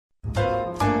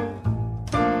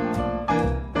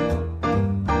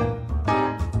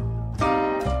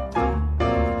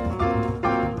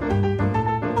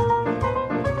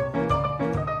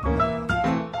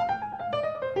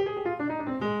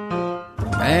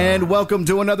And welcome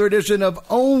to another edition of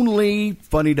Only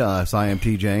Funny to Us. I am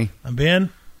TJ. I'm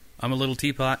Ben. I'm a little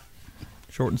teapot.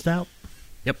 Short and stout.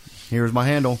 Yep. Here's my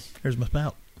handle. Here's my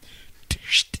spout.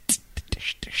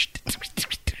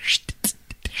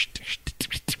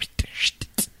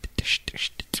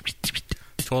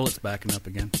 Toilet's backing up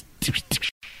again.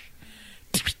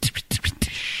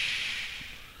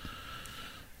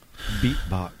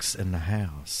 Beatbox in the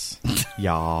house,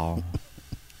 y'all.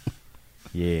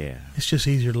 Yeah. It's just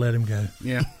easier to let him go.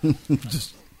 Yeah.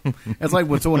 It's like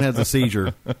when someone has a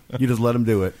seizure, you just let them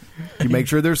do it. You make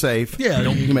sure they're safe. Yeah.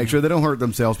 You make sure they don't hurt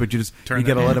themselves, but you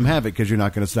got to let them have it because you're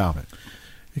not going to stop it.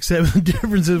 Except the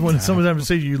difference is when someone's having a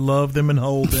seizure, you love them and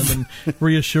hold them and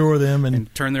reassure them.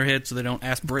 And turn their head so they don't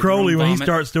aspirate. Crowley, when he vomit.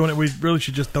 starts doing it, we really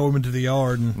should just throw him into the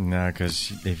yard. And No,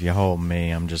 because if you hold me,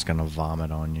 I'm just going to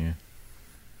vomit on you.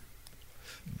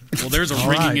 Well, there's a All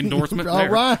ringing right. endorsement All there.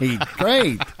 right.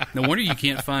 Great. No wonder you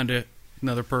can't find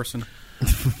another person.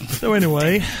 so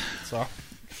anyway, Sorry.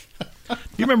 you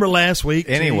remember last week?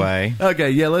 Anyway,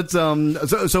 Okay, yeah, let's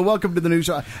so welcome to the new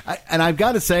show. And I've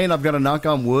got to say, and I've got to knock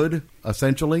on wood,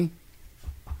 essentially.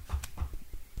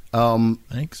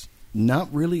 Thanks.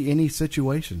 Not really any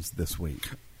situations this week.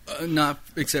 Not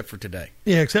except for today.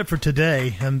 Yeah, except for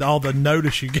today and all the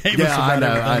notice you gave us Yeah, about I know,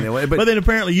 everything. I know. But then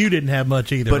apparently you didn't have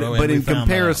much either. But we in found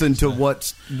comparison out, to so.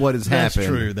 what has That's happened.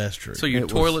 true. That's true. So your It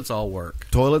was- toilets all work.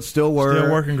 Toilets still work.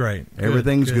 Still working great.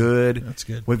 Everything's good. That's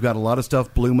good. We've got a lot of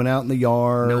stuff blooming out in the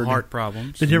yard. No heart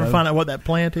problems. Did you ever No. find out what that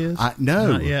plant is?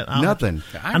 No, Not yet. nothing.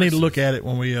 I need to look at it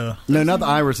when we No, not the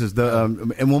irises.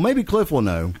 And well, maybe Cliff will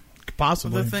know.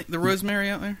 possibly. The rosemary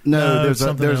out there? No, No,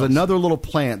 something there's else. another little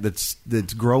plant that's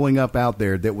growing up out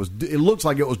there that was. It looks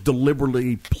like it was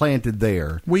deliberately planted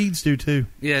there. Weeds do too.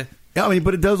 Yeah. I mean,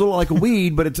 but it does look like a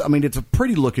weed. But it's a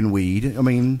pretty looking weed. I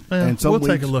mean, Well, and some we'll take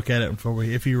weeds- a look at it before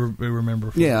if you remember.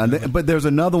 Before Yeah, but there's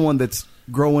another one that's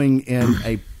growing in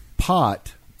a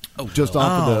pot just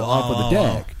off of the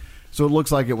deck. So it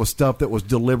looks like it was stuff that was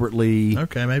deliberately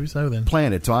Okay, maybe so then.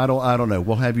 planted. So I don't know.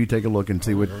 We'll have you take a look and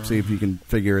see if you can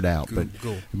figure it out.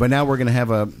 But now we're going to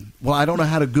have I don't know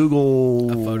how to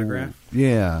Google A photograph?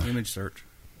 Yeah. Image search.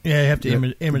 Yeah, you have to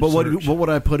image But search. what would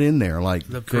I put in there? Like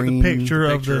The green Picture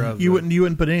of picture the. of You the-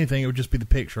 wouldn't put anything. It would just be the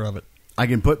picture of it. I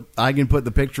can put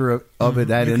the picture of it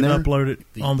you in can there. upload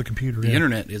it on the computer. The yeah.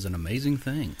 internet is an amazing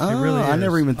thing. Oh, really I is.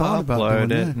 never even thought about upload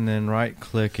doing it that. and then right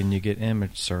click and you get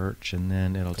image search and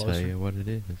then it'll tell Closer. you what it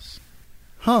is.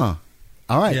 Huh.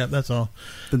 All right. Yeah, that's all.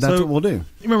 Then that's So- what we'll do.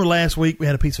 You remember last week we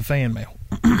had a piece of fan mail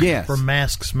Yes. from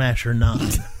Mask Smasher 9.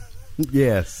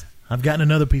 Yes. I've gotten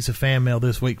another piece of fan mail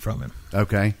this week from him.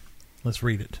 Okay. Let's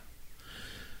read it.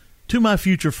 To my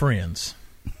future friends,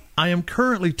 I am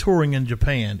currently touring in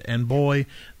Japan, and boy,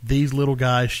 these little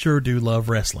guys sure do love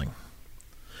wrestling.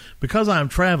 Because I am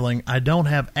traveling, I don't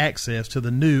have access to the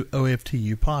new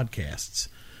OFTU podcasts.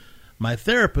 My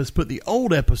therapist put the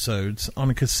old episodes on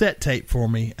a cassette tape for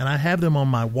me, and I have them on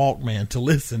my Walkman to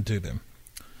listen to them.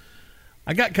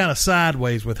 I got kind of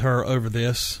sideways with her over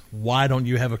this, why don't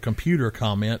you have a computer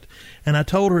comment, and I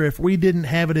told her if we didn't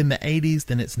have it in the 80s,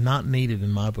 then it's not needed in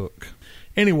my book.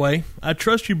 Anyway, I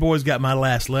trust you boys got my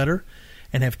last letter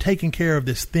and have taken care of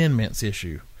this Thin Mints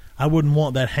issue. I wouldn't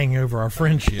want that hanging over our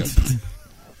friendship.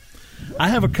 I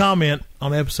have a comment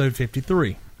on episode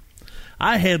 53.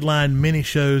 I headlined many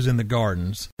shows in the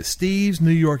Gardens. Steve's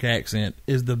New York accent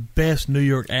is the best New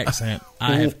York accent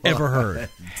I have ever heard.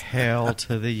 Hell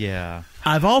to the yeah.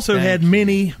 I've also had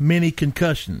many, many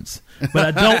concussions,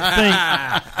 but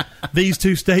I don't think these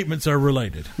two statements are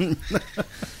related.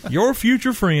 Your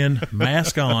future friend,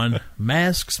 Mask On,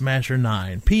 Mask Smasher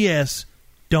 9. P.S.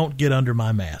 Don't get under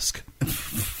my mask.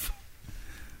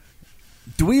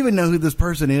 Do we even know who this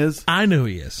person is? I know who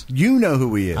he is. You know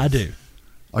who he is. I do.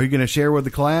 Are you going to share with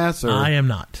the class? Or? I am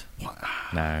not.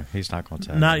 No, he's not going to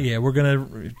tell Not you. yet. We're going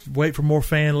to wait for more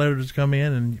fan letters to come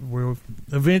in, and we'll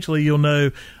eventually you'll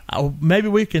know. Maybe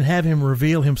we can have him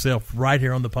reveal himself right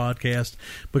here on the podcast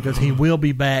because he will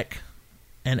be back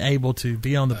and able to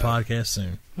be on the podcast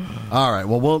soon. All right.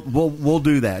 Well, we'll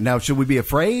do that. Now, should we be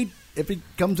afraid if he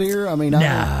comes here? I mean,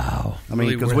 No.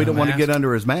 because we don't want to get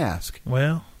under his mask.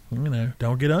 Well,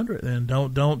 don't get under it then.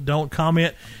 Don't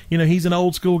comment. He's an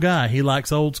old school guy. He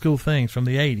likes old school things from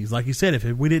the 80s. Like you said, if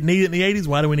we didn't need it in the 80s,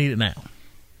 why do we need it now?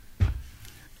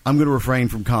 I'm going to refrain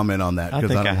from comment on that I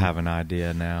think I don't have an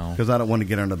idea now. because I don't want to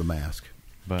get under the mask.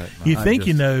 But You I think just-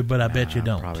 you know, but I bet you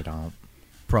don't. Probably don't.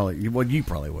 Probably. Well, you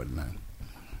probably wouldn't know.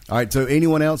 All right. So,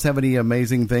 anyone else have any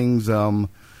amazing things?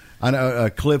 I know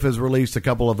Cliff has released a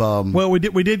couple of. Well, we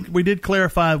did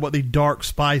clarify what the dark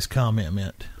spice comment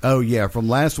meant. Oh yeah, from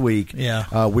last week.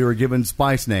 Yeah. We were given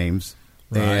spice names,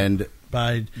 Right. and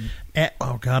by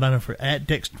oh God, I don't know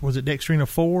was it Dextrina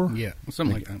 4? Yeah,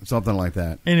 something like that. Something like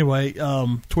that. Anyway,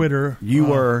 Twitter. You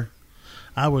were,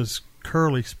 I was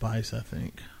Curly Spice, I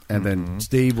think. and then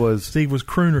Steve was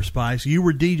Crooner Spice. You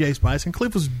were DJ Spice, and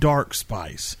Cliff was Dark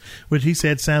Spice, which he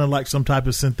said sounded like some type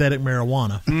of synthetic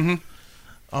marijuana,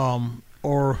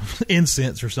 or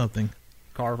incense or something.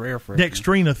 Car air freshener.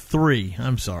 Dextrina 3.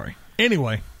 I'm sorry.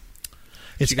 Anyway,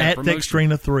 it's She got a at promotion.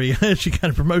 Dextrina 3. She got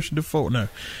a promotion to 4. No,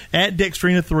 at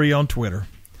Dextrina 3 on Twitter.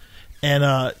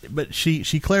 And but she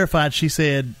clarified. She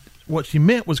said what she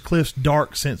meant was Cliff's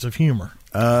dark sense of humor.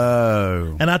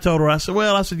 Oh. And I told her, I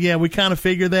said, yeah, we kind of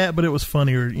figured that, but it was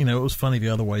funnier. You know, it was funny the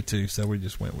other way too. So we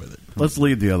just went with it. Let's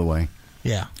lead the other way.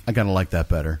 Yeah. I kind of like that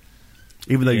better,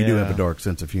 even though you do Yeah. have a dark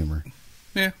sense of humor.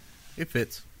 Yeah, it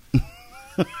fits.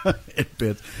 It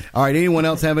fits. All right. Anyone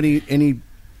else have any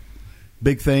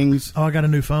big things? Oh, I got a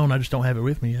new phone. I just don't have it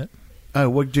with me yet. Oh,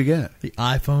 what did you get? The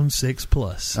iPhone 6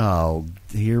 Plus. Oh,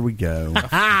 here we go.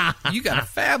 You got a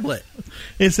phablet.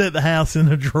 It's at the house in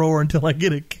a drawer until I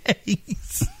get a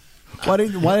case. Why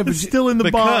did It's still in the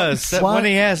Because box. that Why? one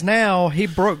he has now, he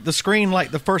broke the screen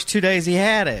like the first 2 days he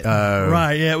had it.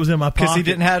 Right, yeah, it was in my pocket. Because he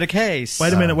didn't have a case.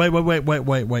 Wait a minute,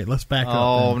 wait. Let's back up.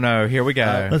 Oh, then. no. Here we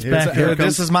go. Let's back here up.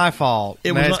 comes- This is my fault.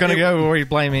 It Man, was- it's going to it- go where he's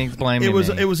blaming me.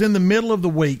 It was in the middle of the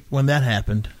week when that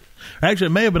happened. Actually,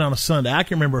 it may have been on a Sunday. I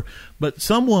can't remember. But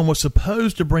someone was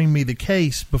supposed to bring me the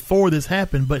case before this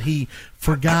happened, but he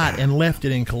forgot and left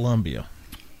it in Columbia.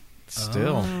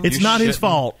 Still. It's You not his shouldn't-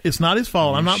 fault. It's not his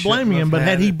fault. I'm You not blaming him. shouldn't But have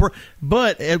had had he,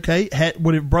 it.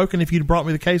 would it have broken if you'd brought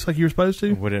me the case like you were supposed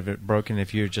to? Would have it broken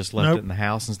if you had just left Nope. it in the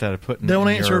house instead of putting Don't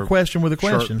it in answer your a question with a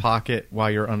shirt question. pocket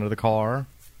while you're under the car?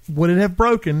 Would it have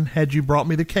broken had you brought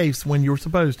me the case when you were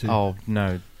supposed to? Oh,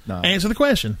 no. Answer the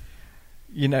question.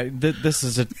 You know, this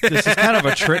is kind of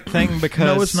a trick thing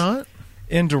because No, it's not.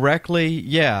 indirectly,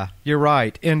 yeah, you're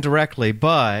right, indirectly,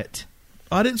 but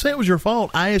I didn't say it was your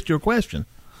fault. I asked you a question.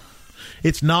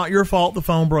 It's not your fault the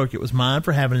phone broke. It was mine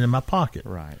for having it in my pocket.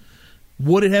 right.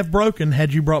 Would it have broken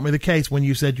had you brought me the case when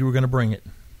you said you were going to bring it?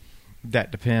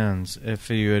 That depends. If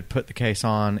you had put the case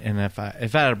on, and if I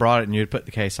had brought it and you had put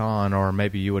the case on, or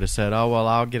maybe you would have said, "Oh well,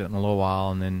 I'll get it in a little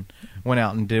while," and then went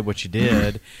out and did what you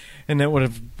did, and it would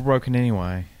have broken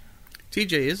anyway.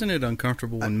 TJ, isn't it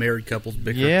uncomfortable when married couples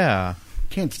bicker? Yeah.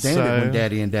 Can't stand it when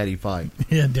daddy and daddy fight.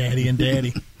 Yeah, daddy and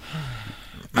daddy.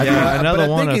 Yeah, another but I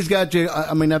one think of- he's got you.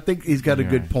 I mean, I think he's got a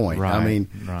good point. I Right, mean,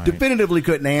 right. definitively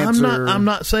couldn't answer. I'm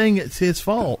not saying it's his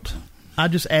fault. I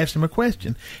just asked him a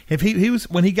question. If he was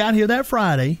when he got here that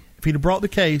Friday, if he'd have brought the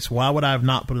case, why would I have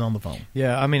not put it on the phone?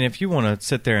 Yeah, I mean, if you want to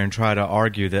sit there and try to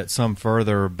argue that some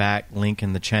further back link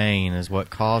in the chain is what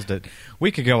caused it,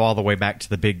 we could go all the way back to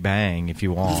the Big Bang if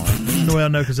you want. Well,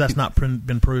 no, because that's not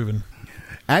been proven.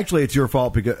 Actually, it's your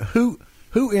fault because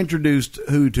who introduced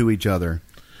who to each other?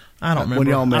 I don't When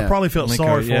remember. y'all met. I probably felt Link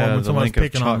sorry of- for him when the somebody was link of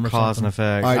picking on him or cause and something.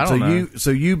 effect. All right, I don't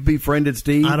know. you befriended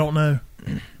Steve. I don't know.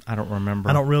 I don't remember.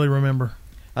 I don't really remember.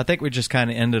 I think we just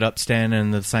kind of ended up standing in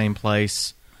the same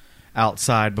place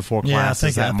outside before Yeah, I classes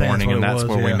think that that's morning, what and it that's was,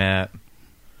 where we yeah. met.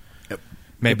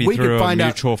 Maybe If we could through a find out-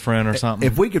 mutual friend or something.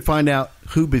 If we could find out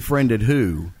who befriended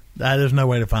who, There's no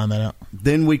way to find that out.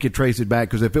 then we could trace it back.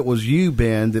 Because if it was you,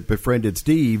 Ben, that befriended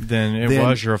Steve, Then it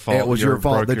was your fault It was you your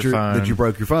fault broke that your phone. you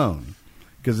broke your phone.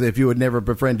 Because if you had never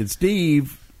befriended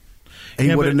Steve, he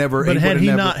Yeah, would have never. But would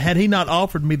have had he not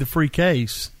offered me the free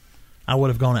case, I would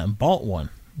have gone out and bought one.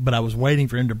 But I was waiting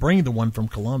for him to bring the one from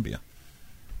Columbia.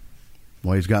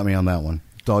 Well, he's got me on that one.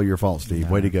 It's all your fault, Steve.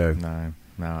 Way to go.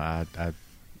 No, I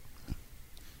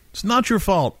It's not your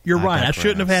fault. You're I right. I digress.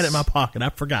 shouldn't have had it in my pocket. I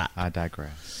forgot.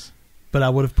 digress. But I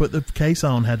would have put the case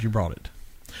on had you brought it.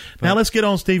 Now let's get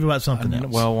on Steve about something else.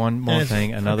 Well, one more Yes.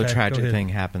 thing. Another Okay, go tragic ahead. thing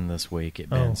happened this week at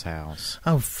Ben's house.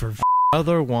 Oh, for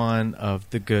Another one of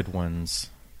the good ones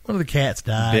one of the cats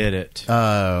died. bit it.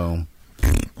 Oh,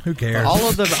 Who cares? all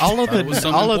of That was the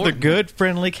something all of the important. good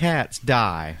friendly cats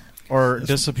die or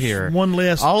disappear. one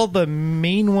less. All of the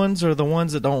mean ones are the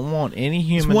ones that don't want any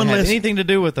human one to have less- anything to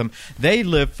do with them. They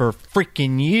live for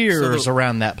freaking years So the-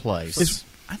 around that place.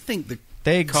 I think the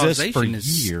They exist for causation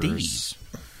is years. Steve.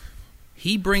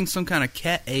 He brings some kind of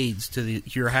cat AIDS to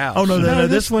your house. Oh, no, No,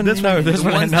 this one this had the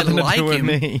ones that nothing to like do with him-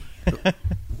 me.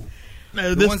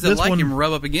 No, The ones that like one, him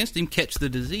rub up against him, catch the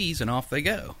disease, and off they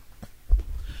go.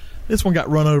 This one got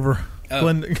run over. Oh.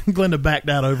 Glenda backed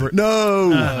out over it.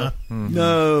 no,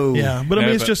 no. Yeah, but I No,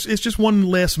 mean, but- it's just one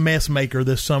less mess maker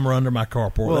this summer under my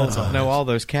carport. That's all. No, all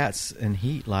those cats in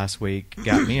heat last week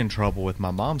got me in trouble with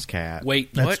my mom's cat.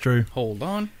 Wait, That's what? true. Hold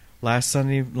on. Last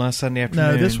Sunday No,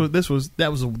 afternoon. that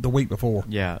was the week before.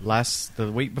 Yeah,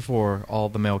 the week before, all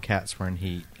the male cats were in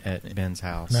heat, at Ben's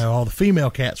house. No, all the female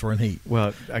cats were in heat.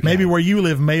 Well, okay. Maybe where you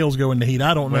live, males go into heat.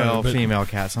 I don't know. Well, But female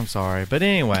cats. I'm sorry, but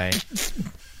anyway,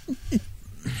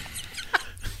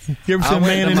 you ever I seen a went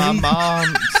man to in my heat?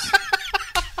 mom's.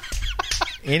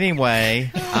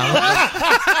 Anyway,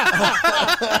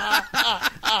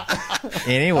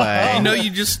 You know, you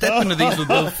just step into these with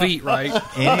both feet, right?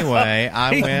 Anyway,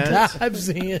 He dives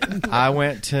in. I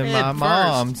went to my Head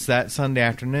mom's that Sunday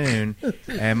afternoon,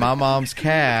 and my mom's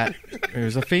cat, it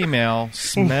was a female,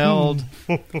 smelled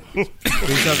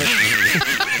these other.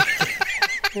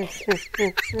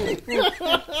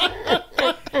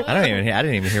 I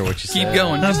didn't even hear what you said. Keep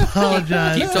going. I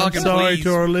apologize. Keep talking, I'm sorry please.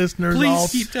 to our listeners. Please all,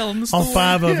 keep telling the all story.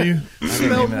 5 of you.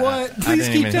 Smelled what? Please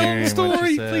keep telling the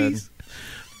story, please.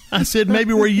 I said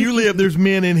maybe where you live there's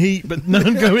men in heat, but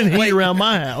none go in heat around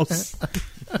my house.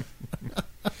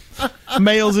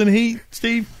 Males in heat,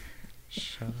 Steve?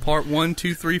 Part 1,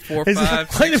 2, 3, 4, Is 5,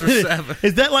 that, wait a 6, or minute. 7.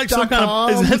 Is that like some kind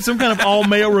of? Is that some kind of all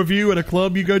male review at a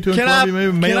club you go to in Columbia?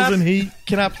 Maybe males in heat.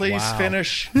 Can I please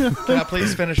finish? Can I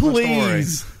please finish my story?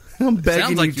 Please. I'm begging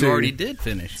Sounds like you you to. already did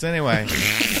finish. So anyway,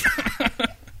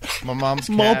 my mom's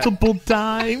cat. Multiple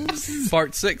times.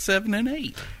 Part 6, 7, and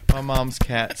 8. My mom's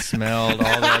cat smelled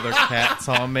all the other cats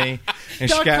on me,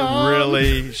 and she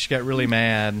got really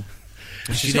mad.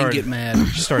 She didn't get mad.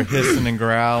 She started hissing and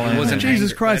growling. It wasn't and-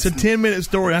 Jesus Christ, a 10-minute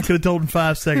story I could have told in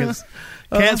 5 seconds.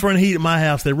 Cats were in heat at my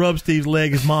house. They rubbed Steve's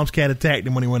leg. His mom's cat attacked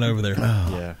him when he went over there.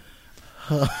 Yeah.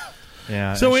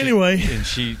 Yeah. So and anyway. and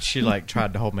she like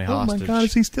tried to hold me Oh hostage. my God,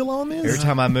 is he still on this? Every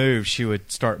time I moved, she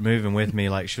would start moving with me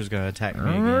like she was going to attack me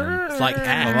again. It's like My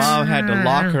Axe. mom had to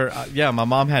lock her. My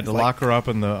mom had to lock her up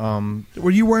in the.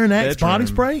 Were you wearing Axe body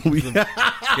bedroom. spray?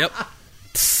 Yep.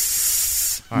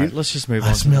 All right, let's just move I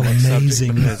on. smell to the next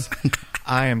amazing. subject because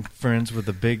I am friends with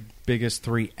the biggest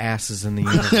 3 asses in the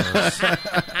universe.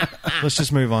 Let's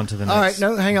just move on to the next. All right,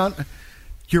 no, hang on.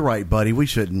 You're right, buddy. We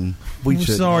shouldn't. I'm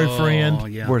sorry, friend. Oh,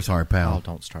 yeah. We're sorry, Oh, pal.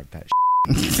 don't start that.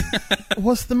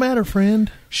 What's the matter,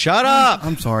 friend? Shut up!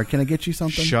 I'm sorry. Can I get you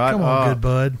something? Shut Come up! on, good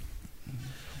bud.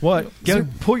 What?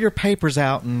 Pull your papers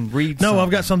out and read. No, something.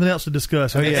 I've got something else to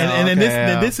discuss. Oh, yeah, and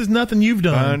okay. this is nothing you've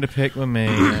done. Bone to pick with me.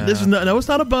 This is no, it's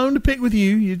not a bone to pick with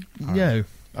you. You know,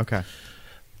 Okay.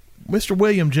 Mr.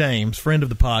 William James, friend of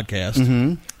the podcast,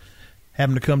 Mm-hmm.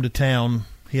 happened to come to town.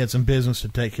 He had some business to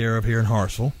take care of here in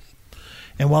Hartsville.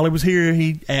 And while he was here,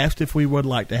 he asked if we would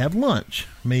like to have lunch.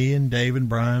 Me and Dave and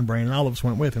Brian, Brandon, all of us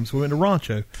went with him. So we went to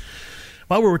Rancho.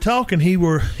 While we were talking, he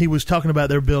was talking about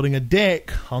they're building a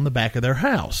deck on the back of their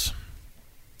house.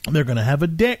 They're going to have a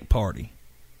deck party.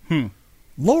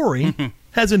 Lori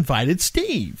has invited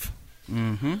Steve.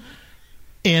 Mm-hmm.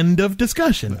 End of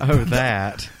discussion. Oh,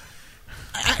 that.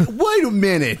 Wait a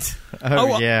minute.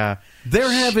 Oh, yeah.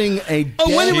 They're having a.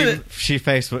 Oh, wait a dead- minute. She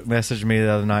Facebook messaged me the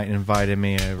other night and invited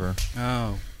me over.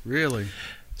 Oh, really?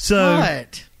 So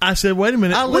What? I said, wait a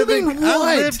minute. I Living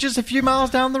live just a few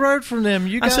miles down the road from them.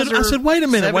 You I guys said, are wait a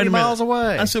minute, 70 wait a minute. miles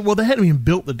away. I said, well, they hadn't even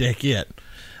built the deck yet.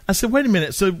 I said, wait a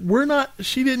minute. So we're not.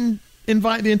 She didn't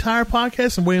invite the entire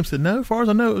podcast, and William said, no. As far as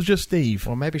I know, it was just Steve.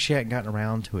 well, maybe she hadn't gotten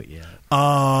around to it yet.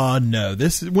 No.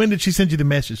 When did she send you the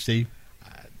message, Steve?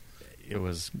 It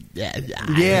was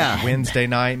Yeah. Wednesday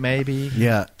night, maybe.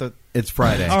 Yeah. The- It's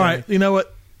Friday. All right. You know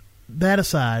what? That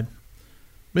aside,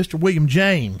 Mr. William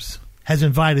James has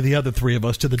invited the other 3 of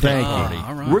us to the deck Thank party. you.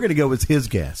 all right. We're going to go as his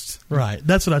guests. Right.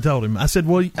 That's what I told him. I said,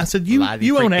 well, you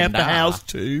Bloody own freaking half the die. house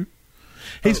too.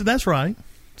 He said, that's right.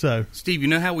 So Steve, you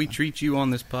know how we treat you on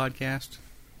this podcast?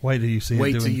 wait till you see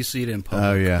Wait it till doing. you see it in public.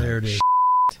 Oh, yeah. There it is.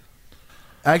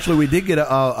 Actually, we did get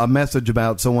a message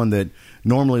about someone that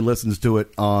normally listens to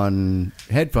it on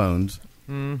headphones.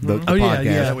 The Oh, yeah, podcast.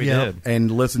 yeah, we yeah. did.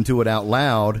 And listen to it out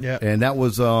loud. Yeah. And that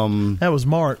was That was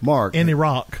Mark. Mark. in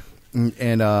Iraq.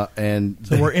 and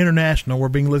So we're international. We're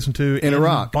being listened to In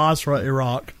Iraq. Basra,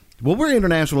 Iraq. well, we're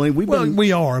internationally. We've Well, been,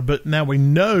 we are, but now we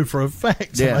know for a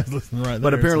fact Yeah. somebody's listening right there.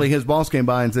 but apparently his boss came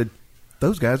by and said,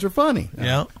 "Those guys are funny."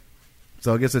 yeah,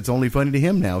 So I guess it's only funny to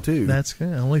him now too. that's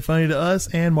good. Only funny to us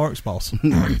and Mark's boss.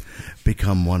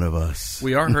 Become one of us.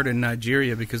 We are heard in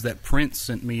Nigeria because that prince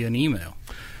sent me an email.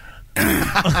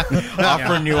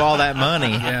 Offering you all that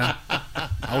money. Yeah.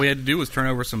 All we had to do was turn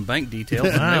over some bank details,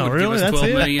 and Wow, they would really? give us That's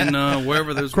it? $12 million,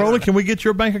 wherever those were. Crowley, can we get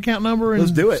your bank account number and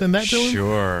Let's do it. send that to him?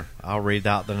 Sure. I'll read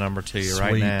out the number to you right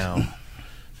Sweet. now.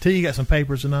 T, you got some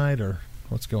papers tonight, or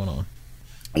what's going on?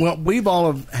 Well, we've all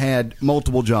have had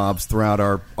multiple jobs throughout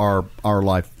our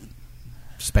life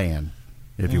span,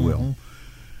 if you will.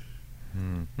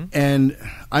 And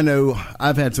I know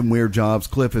I've had some weird jobs.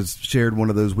 Cliff has shared one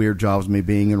of those weird jobs, me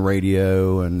being in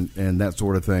radio and that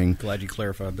sort of thing. Glad you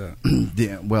clarified that.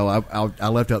 Yeah, well, I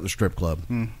left out the strip club.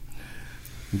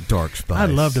 Dark Spice. I'd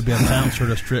love to be a bouncer at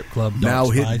a strip club.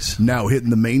 Dark Spice. Now hitting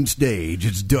the main stage.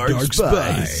 It's Dark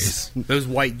Spice. Those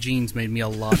white jeans made me a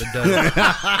lot of dough.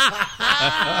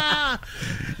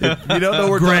 You don't know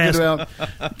what we're talking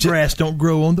about. Grass don't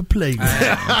grow on the playground.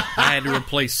 I had to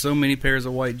replace so many pairs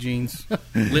of white jeans.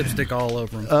 Lipstick all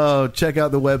over them. Oh, check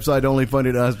out the website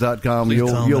onlyfunnytous.com. Please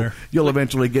tell 'em You'll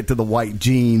eventually get to the white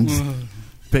jeans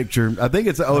picture. I think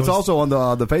it's also on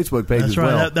the Facebook page That's as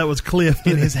right. well. That was Cliff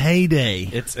in his heyday.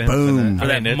 It's Boom. For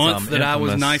that it's, month that I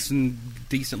was infamous. nice and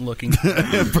decent looking.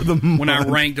 When I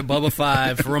ranked above a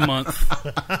 5 for a month.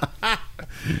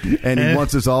 And he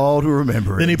wants us all to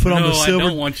remember Then he it. put on No, the I silver.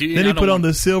 don't want you- Then I he don't put on want-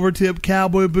 the silver tip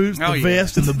cowboy boots, Oh, the yeah.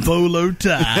 vest, and the bolo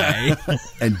tie.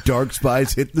 And Dark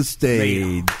Spice hit the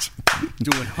stage.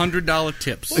 Doing $100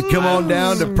 tips. Come on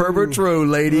down to Perverts Row,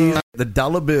 ladies. The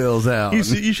dollar bill's out. You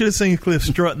should have seen Cliff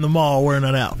strutting the mall wearing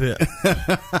that outfit.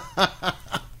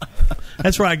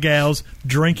 That's right, gals.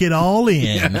 Drink it all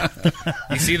in.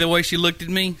 You see the way she looked at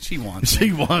me? She wants it.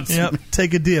 She wants Yep.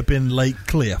 Take a dip in Lake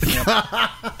Cliff.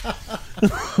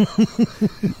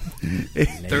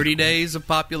 30 days of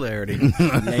popularity.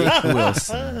 Nate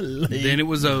Wilson. Then it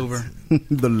was over.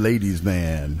 the ladies'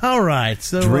 man. All right.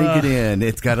 So Drink it in.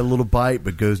 It's got a little bite,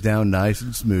 but goes down nice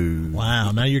and smooth.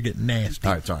 Wow. Now you're getting nasty.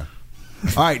 All right, sorry.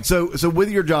 All right, so with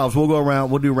your jobs, we'll go around.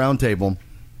 We'll do round table.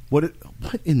 What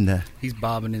in the? He's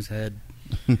bobbing his head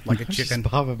like a chicken.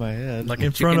 Just bobbing my head. Like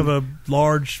In front of a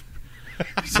large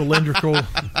cylindrical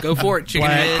Go for it, chicken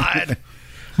head.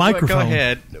 microphone. Go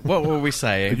ahead. What were we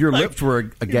saying? Your lips were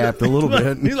gapped a little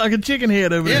bit. He's like a chicken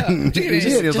head over there. Yeah, chicken He head.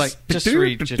 did. It was just, like just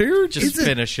read. Just Isn't-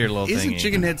 finish your little thing. Isn't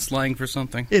chicken head slang for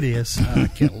something? It is. I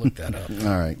can't look that up.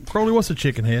 All right. Crowley, what's a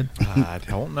chicken head? I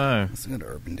don't know. Let's go to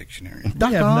Urban Dictionary.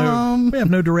 We have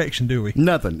no direction, do we?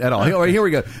 Nothing at all. All right, here we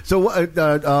go. So Back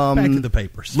to the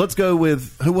papers. let's go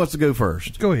with who wants to go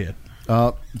first. Go ahead.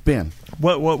 Ben.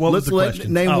 What was Let's the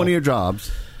question? name Oh, one of your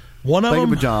jobs. one of think of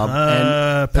them. a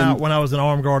job, and- When I was an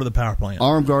armed guard at the power plant.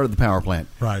 Armed guard at the power plant.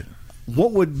 Right.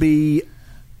 What would be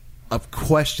a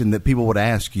question that people would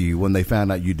ask you when they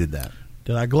found out you did that?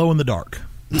 Did I glow in the dark?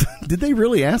 Did they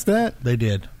really ask that? They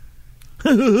did.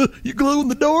 You glow in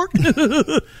the dark?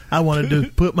 I wanted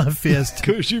to put my fist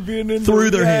You being in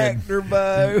through their head.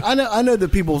 I know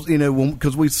that people,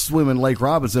 because we swim in Lake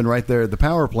Robinson right there at the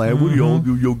power plant. What,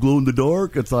 you'll glow in the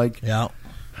dark? It's like, Yeah.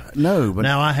 no. But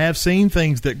Now I have seen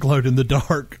things that glowed in the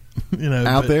dark.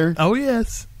 Out there? Oh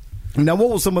yes. now, what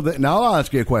was some of the? Now I'll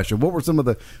ask you a question. What were some of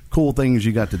the cool things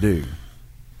you got to do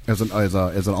as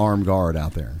an armed guard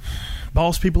out there?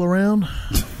 Boss people around.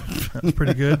 That's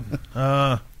pretty good.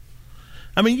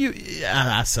 I mean,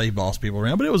 I say boss people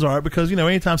around, but it was all right because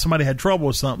anytime somebody had trouble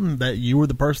with something, that you were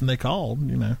the person they called.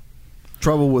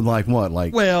 Trouble with like what?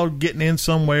 Like Well, getting in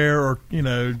somewhere, or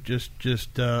just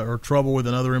or trouble with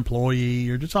another employee,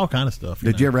 or just all kind of stuff.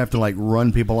 did you ever have to like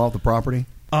run people off the property?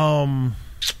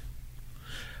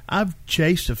 I've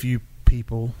chased a few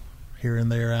people here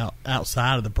and there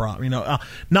outside of the property.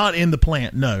 Not in the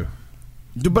plant. No.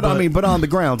 But I mean, but on the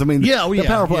grounds. I mean, Yeah, the yeah,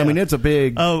 power plant. yeah. I mean, it's a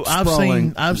big. Oh,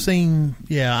 sprawling, I've seen.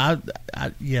 Yeah,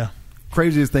 yeah.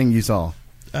 craziest thing you saw,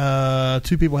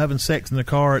 Two people having sex in the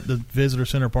car at the visitor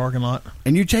center parking lot.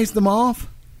 and you chased them off.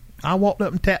 I walked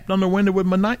up and tapped on their window with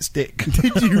my nightstick.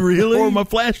 Did you really? Or my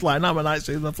flashlight. Not my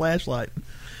nightstick, my flashlight.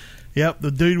 Yep,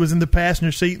 the dude was in the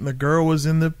passenger seat and the girl was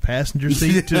in the passenger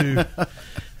seat too.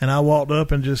 And I walked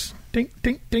up and just tink,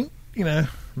 tink, tink, And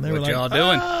they were What like, y'all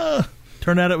doing? "Ah."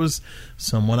 Turned out it was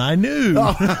someone I knew.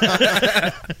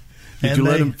 Did you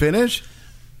let them finish?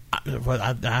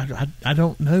 I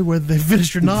don't know whether they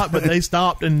finished or not, but they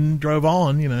stopped and drove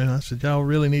on. I said, y'all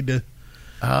really need to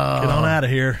get on out of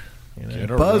here.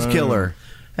 Buzz killer.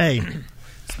 Hey,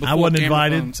 I wasn't camera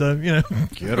invited, phones. so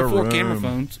Get a Before room. camera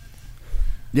phones.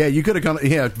 Yeah, you could have gone.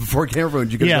 Yeah, before camera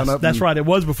phones, you could have yes, gone up. that's and, right. It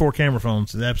was before camera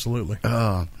phones. Absolutely.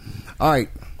 All right.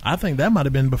 I think that might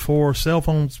have been before cell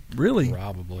phones. Really,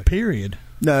 Probably. Period.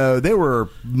 No, they were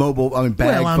mobile. I mean,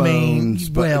 bag phones.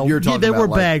 But you're talking they about were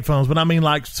like, bag phones, but I mean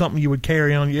like something you would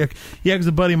carry on. Yeah, because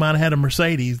a buddy of mine had a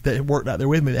Mercedes that worked out there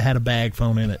with me that had a bag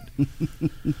phone in it.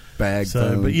 bag So,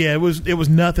 phones. but yeah, it was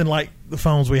nothing like the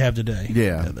phones we have today.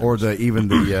 Yeah, or even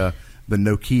the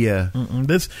Nokia.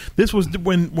 This was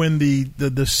when the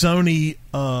Sony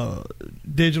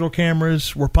digital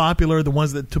cameras were popular. The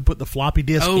ones that to put the floppy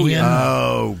disk Oh, in. yeah.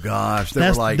 Oh gosh, they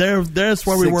That's were like that's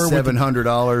where we were with the,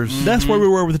 $700. that's where we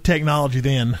were with the technology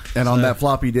then. And on that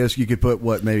floppy disk, you could put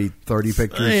what, maybe 30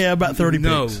 pictures. Yeah, about 30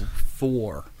 No, pics.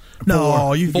 4.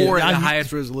 No, you Four get, at the I-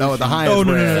 highest resolution. Oh, at the highest. Oh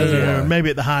no, res, yeah.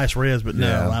 maybe at the highest res, but no,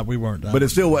 Yeah. we weren't. But it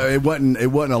still it wasn't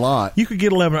a lot. You could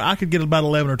get 11. I could get about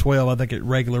 11 or 12. I think at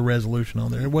regular resolution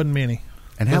on there. It wasn't many.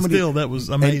 And how But many? still, that was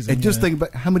amazing. And just yeah. think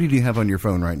about how many do you have on your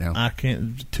phone right now? I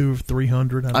can't 200 or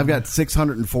 300. I've got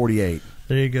 648.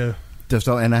 There you go. Just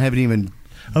and I haven't even.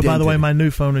 Oh, by the way, dented. my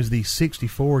new phone is the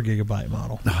 64 gigabyte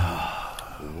model.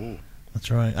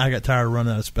 That's right. I got tired of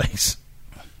running out of space.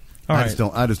 All right.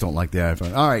 I just don't like the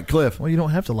iPhone. All right, Cliff. Well, you don't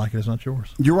have to like it. It's not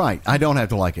yours. You're right. I don't have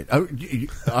to like it. Oh,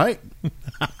 all right.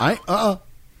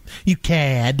 You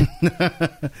cad.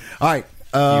 All right.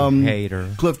 You hater.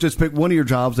 Cliff, just pick one of your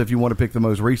jobs if you want to pick the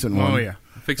most recent one. Oh yeah,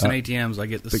 fixing ATMs. I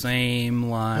get the same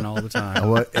line all the time.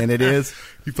 What? And it is?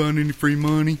 You find any free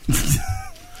money?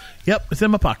 Yep, it's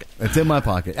in my pocket. It's in my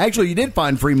pocket. Actually, you did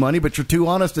find free money, but you're too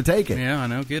honest to take it. Yeah, I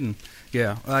know. Kidding.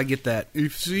 Yeah, I get that. If you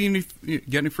see any, you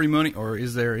got any free money, or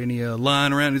is there any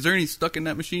lying around? Is there any stuck in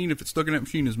that machine? If it's stuck in that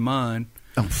machine, it's mine.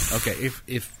 Oh. Okay.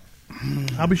 If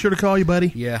I'll be sure to call you,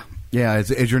 buddy. yeah. Yeah,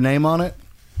 is your name on it?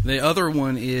 The other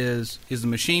one is the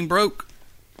machine broke?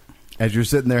 As you're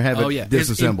sitting there having Oh yeah, it it's in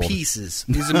disassembled. pieces.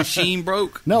 Is the machine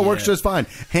broke? No, it Yeah. works just fine.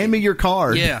 Hand me your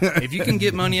card. Yeah, if you can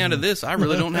get money out of this, I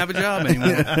really don't have a job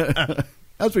anymore.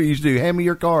 That's what you used to do. Hand me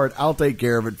your card. I'll take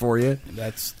care of it for you.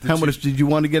 That's the How much did you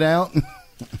want to get out?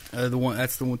 the one.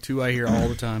 That's the one too I hear all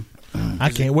the time. I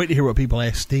can't wait to hear what people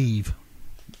ask Steve.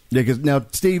 Yeah, because now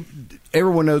Steve,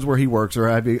 everyone knows where he works,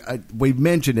 or we've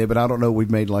mentioned it, but I don't know. We've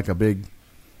made like a big,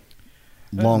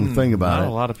 long thing about Not it.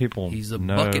 a lot of people. He's a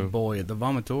know. bucket boy at the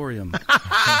vomitorium.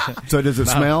 So does it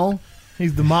smell?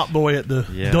 He's the mop boy at the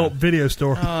Yeah. adult video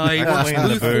store. He works Clean the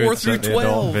booth 4 booths through at the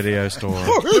adult 12. video store.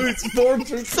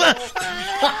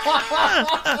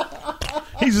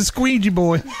 He's a squeegee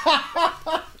boy.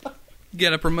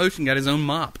 Got a promotion. Got his own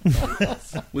mop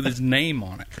with his name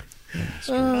on it.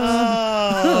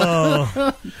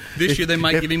 Oh. This year they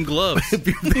might give him gloves. If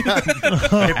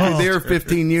you're there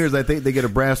 15 years, I think they get a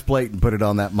brass plate and put it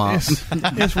on that mop.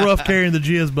 It's rough carrying the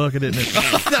jizz bucket, isn't it?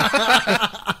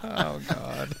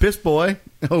 Piss boy.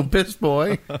 Oh, piss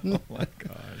boy.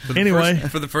 Anyway.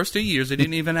 For the first 2 years, they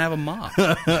didn't even have a mop.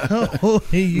 Oh,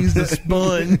 he used a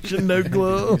sponge and no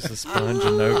gloves. It's a sponge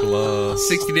and no gloves.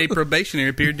 60-day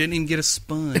probationary period, didn't even get a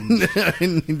sponge.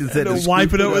 He just had to To wipe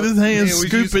scoop it up with his hands, Yeah, we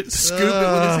scoop used it. to scoop it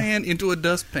with his hand into a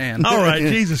dustpan. All right,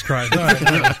 Jesus Christ. All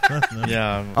right.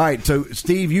 Yeah. All right, so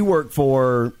Steve, you work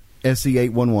for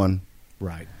SC811.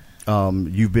 Right.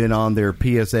 You've been on their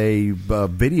PSA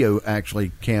video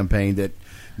actually campaign.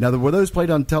 Now, were those played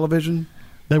on television?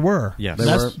 They were. Yes. They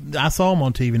That's, I saw them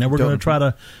on TV. Now we're going to try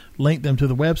to link them to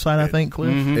the website, I think,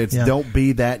 Cliff. It's Yeah. Don't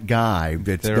Be That Guy.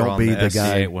 It's They're Don't on Be the the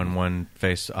Guy.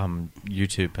 SC811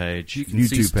 YouTube page. You can see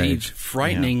YouTube Steve's page.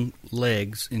 frightening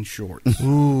legs in shorts.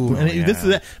 Ooh, and yeah. this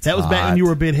is that was back when you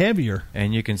were a bit heavier.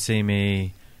 And you can see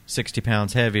me 60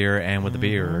 pounds heavier and with a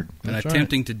beard. And That's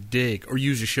attempting to dig or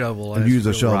use a shovel. And use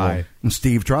a shovel. Right. And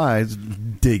Steve tries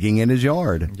digging in his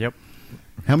yard. Yep.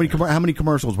 How many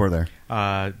commercials were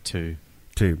there? 2.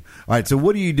 Two. All right. So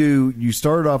what do? You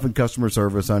started off in customer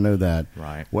service. I know that.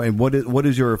 Right. And what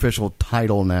is your official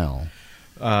title now?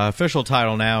 Official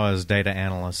title now is data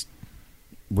analyst.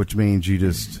 Which means you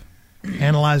just.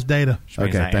 Analyze data. Which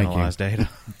means Okay, I thank you. analyze data.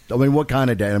 I mean, what kind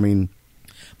of data? I mean.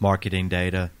 Marketing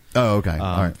data. Oh, okay.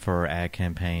 All right. For ad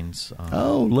campaigns.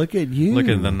 Oh, look at you. Look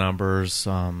at the numbers,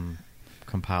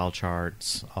 compile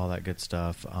charts, all that good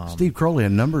stuff. Steve Crowley, a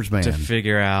numbers man. To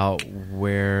figure out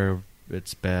where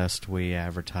it's best we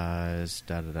advertise,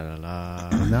 da-da-da-da-da.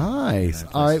 Nice. And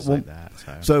All right. places Well, like that,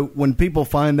 so when people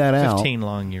find that out, 15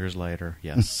 long years later,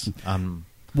 yes.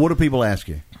 what do people ask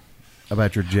you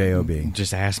about your job?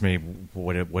 Just ask me,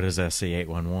 what is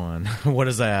SC811? What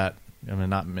is that?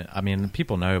 I mean,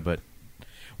 people know, but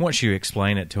once you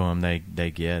explain it to them, they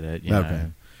get it. You Okay.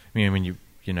 know? I mean, when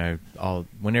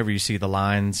whenever you see the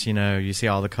lines, you see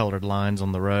all the colored lines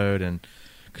on the road and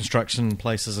construction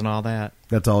places and all that.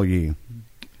 That's all you.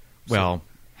 Well,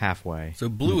 halfway. So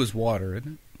blue is water,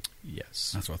 isn't it?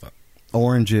 Yes. That's what I thought.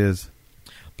 Orange is.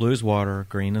 Blue is water,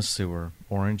 green is sewer,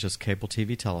 orange is cable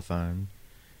TV telephone,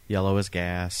 yellow is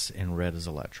gas, and red is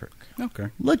electric. Okay.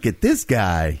 Look at this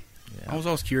guy. I was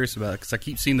always curious about it because I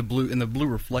keep seeing the blue, and the blue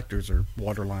reflectors are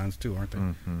water lines too, aren't they?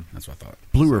 Mm-hmm. That's what I thought.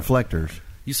 Blue reflectors.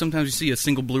 Sometimes you see a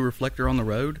single blue reflector on the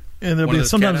road. And there'll One of be those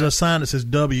sometimes cat a sign that says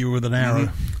W with an arrow.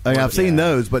 I've seen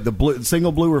those, but the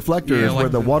single blue reflector Yeah, is like where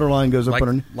the water line goes up like,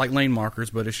 underneath. like lane markers,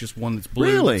 but it's just one that's blue.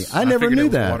 Really? It's- I never figured knew it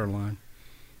was a that. Water line.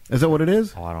 Is that what it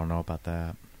is? Oh, I don't know about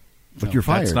that. But you're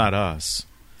fired. That's not us.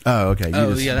 Oh, okay. You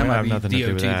Oh, just- yeah, that we might have be nothing to do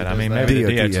DOT with that that. I does mean, that. maybe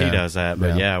the DOT, DOT yeah. does that, but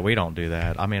Yeah. yeah, we don't do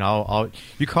that. I mean,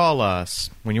 you call us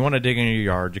when you want to dig in your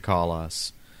yard. You call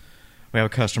us. We have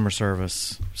a customer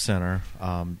service center.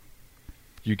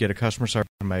 You get a customer service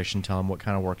information, tell them what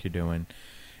kind of work you're doing,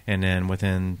 and then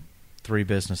within 3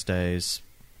 business days,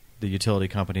 the utility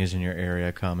companies in your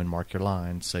area come and mark your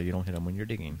lines so you don't hit them when you're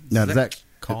digging. Now, does that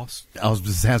cost? I was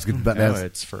just asking about No, that.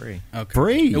 it's free. Okay.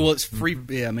 Free? Well, it's free.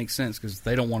 Yeah, it makes sense because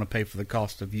they don't want to pay for the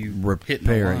cost of you hitting the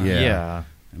Repair it, line. Yeah.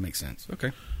 That makes sense.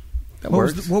 Okay. That What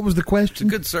works. was the It's a question?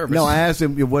 good service. No, I asked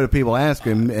him what do people ask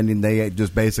him, and then they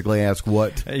just basically ask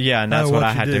what. Yeah, and that's Oh, what what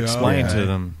I you had do. to explain Oh, to okay.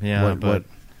 them. Yeah, What- but what-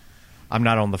 I'm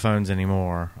not on the phones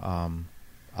anymore.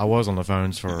 I was on the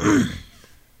phones for a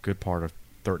good part of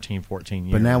 13, 14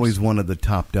 years. But now he's one of the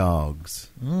top dogs.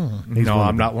 He's No, one of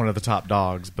I'm the- not one of the top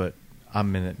dogs, but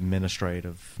I'm in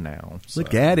administrative now. So.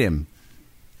 Look at him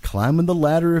climbing the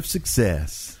ladder of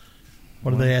success.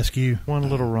 What did they ask you? One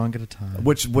little rung at a time.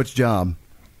 Which job?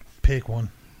 Pick one.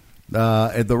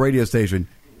 At the radio station.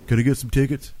 Could I get some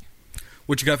tickets?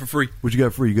 What you got for free? What you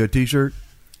got free? You got a T-shirt?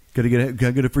 Can I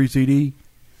get a free CD?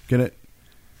 Can I?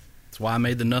 That's why I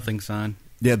made the nothing sign.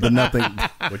 Yeah, the nothing.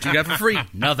 What you got for free?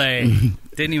 Nothing.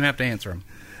 Didn't even have to answer them.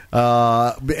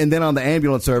 And then on the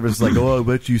ambulance service, like, oh, I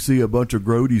bet you see a bunch of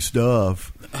grody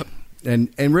stuff. And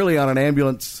really on an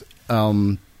ambulance,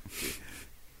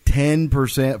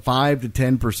 10%, 5 to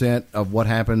 10% of what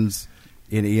happens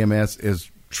in EMS is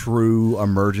true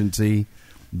emergency.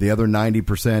 The other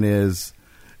 90% is,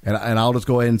 and I'll just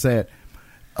go ahead and say it.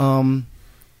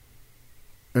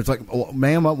 It's like, oh,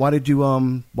 ma'am, why did you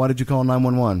call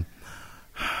 911?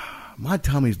 My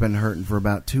tummy's been hurting for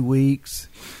about 2 weeks,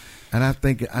 and I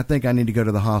think I need to go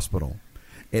to the hospital.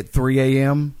 At 3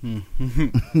 a.m.,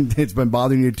 it's been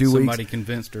bothering you 2 weeks. Somebody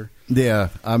convinced her. Yeah,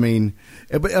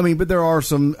 but there are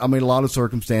some. I mean, a lot of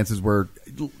circumstances where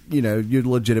you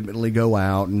legitimately go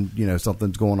out and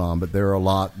something's going on, but there are a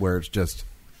lot where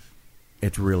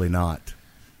it's really not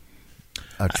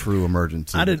a true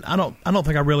emergency. I don't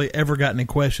think I really ever got any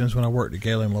questions when I worked at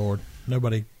Galen Lord.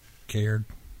 Nobody cared.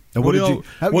 And What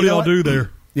do y'all do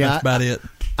there? Yeah, That's about it.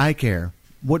 I care.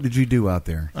 What did you do out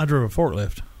there? I drove a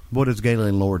forklift. What does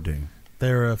Galen Lord do?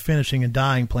 They're a finishing and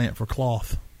dyeing plant for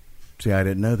cloth. See, I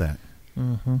didn't know that.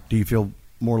 Mm-hmm. Do you feel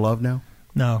more love now?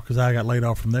 No, because I got laid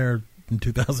off from there in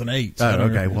 2008. So Oh, I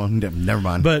don't okay. know. Well, never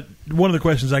mind. But one of the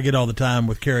questions I get all the time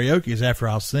with karaoke is after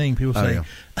I'll sing, people say,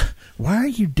 why are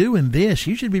you doing this?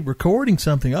 You should be recording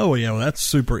something. Oh, yeah, well, that's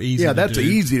super easy yeah, to that's do.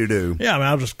 easy to do. Yeah, I mean,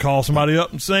 I'll just call somebody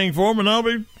up and sing for them, and I'll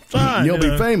be fine. You'll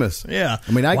be famous. Yeah.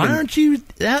 I mean, why can- aren't you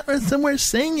out there somewhere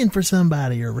singing for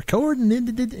somebody or recording?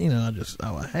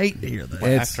 I hate to hear that.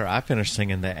 It's- After I finish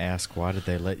singing, they ask, why did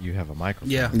they let you have a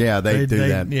microphone? Yeah. Yeah, they do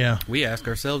that. Yeah. We ask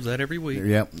ourselves that every week.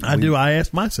 Yep. I do. I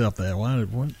ask myself that. Why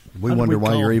did We wonder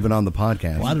why you're even on the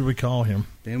podcast. Why did we call him?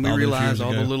 Then we all those realize years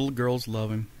all the ago? little girls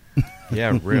love him.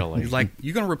 Yeah, really. He's like,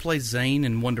 you going to replace Zayn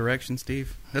in One Direction,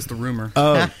 Steve? That's the rumor.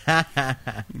 Oh,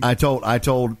 I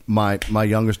told my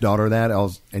youngest daughter that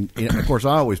and of course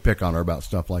I always pick on her about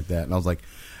stuff like that. And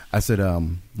I said,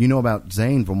 you know about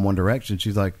Zayn from One Direction?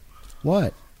 She's like,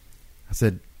 what? I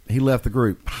said, he left the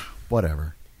group.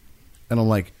 Whatever. And I'm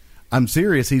like, I'm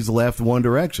serious. He's left One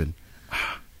Direction.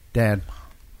 Dad,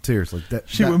 seriously,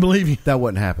 She wouldn't believe you. That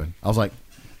wouldn't happen. I was like,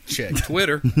 Check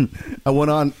Twitter. I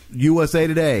went on USA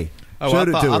Today. Oh, Showed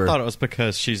it to her. I thought it was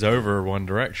because she's over One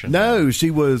Direction. No, she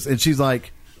was, and she's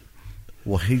like,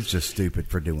 well, he's just stupid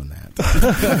for doing that.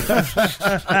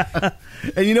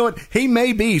 And you know what? He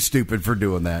may be stupid for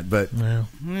doing that, but Yeah.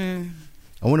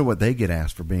 I wonder what they get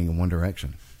asked for being in One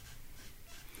Direction.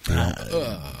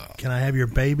 Can I have your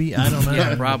baby? I don't know.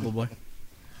 Yeah, probably.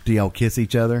 Do y'all kiss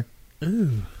each other?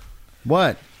 Ooh.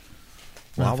 What?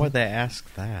 Why would they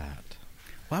ask that?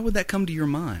 Why would that come to your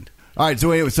mind? All right,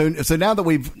 so anyway, so now that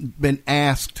we've been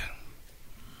asked,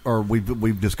 or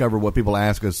we've discovered what people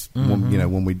ask us,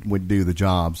 when we do the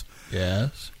jobs.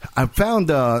 Yes. I found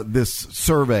this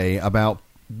survey about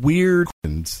weird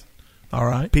questions All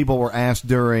right. people were asked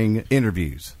during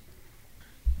interviews.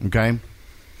 Okay?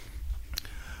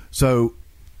 So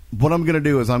what I'm going to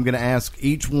do is I'm going to ask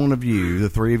each one of you, the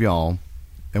three of y'all,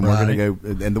 and we're Right. going to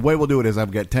go, and the way we'll do it is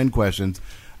I've got 10 questions.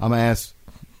 I'm going to ask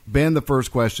Ben the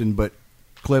first question, but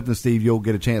Cliff and Steve, you'll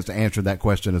get a chance to answer that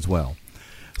question as well.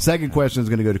 Second question is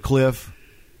going to go to Cliff,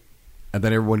 and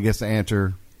then everyone gets to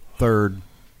answer. Third,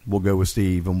 we'll go with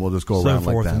Steve, and we'll just go So around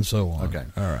like forth that. and so on. Okay.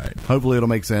 All right. Hopefully it'll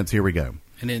make sense. Here we go.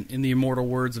 And in the immortal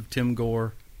words of Tim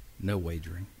Gore, no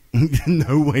wagering.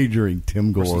 No wagering, Tim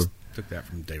Of course, Gore. he took that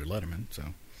from David Letterman. So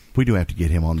We do have to get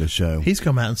him on this show. He's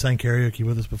come out and sang karaoke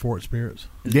with us before at Spirits.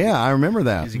 Yeah, I remember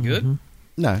that. is he good?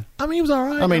 No. I mean, he was all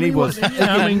right. I mean, he was.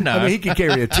 I mean, I mean, he could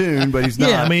carry a tune, but he's not.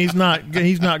 yeah. I mean, he's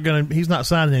not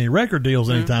signing any record deals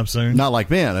anytime soon. not like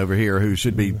Ben over here, who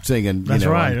should be singing. That's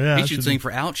right. Yeah, He that should sing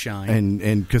for Outshine.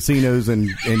 And casinos and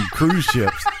cruise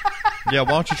ships. Yeah,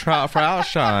 why don't you try out for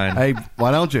Outshine? Hey,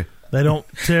 why don't you? They don't.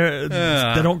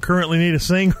 They don't currently need a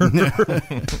singer.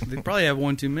 They probably have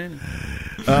one too many.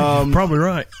 Probably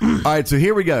right. All right, so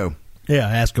here we go. Yeah,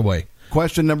 ask away.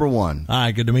 Question number 1. All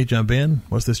right, good to meet you. I'm Ben.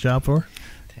 What's this job for?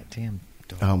 That damn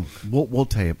dog. We'll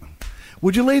tell you.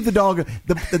 Would you leave the dog?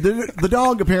 The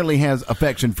dog apparently has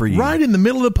affection for you. Right in the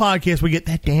middle of the podcast, we get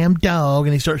that damn dog,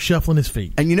 and he starts shuffling his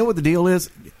feet. And you know what the deal is?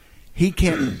 He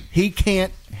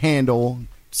can't handle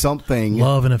something.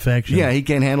 Love and affection. Yeah, he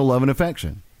can't handle love and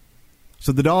affection.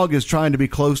 So the dog is trying to be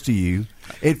close to you.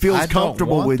 It feels I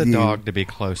comfortable don't want with the you. dog to be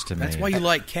close to me. That's why you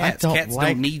like cats. I Cats like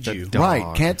don't need the you. dog.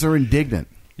 Right. Cats are indignant.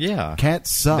 Yeah.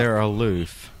 Cats suck. They're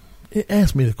aloof.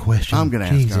 Ask me the question. I'm going to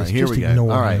ask. Jesus, All right, here just we go.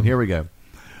 ignore All right, him. here we go.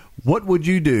 What would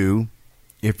you do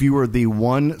if you were the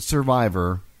one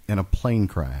survivor in a plane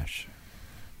crash?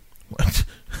 What?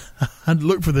 I'd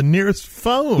look for the nearest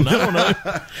phone. I don't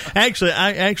know. Actually,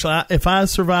 if I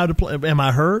survived a plane, am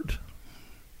I hurt?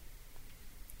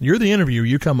 You're the interviewer.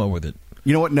 You come up with it.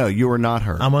 You know what? No, you are not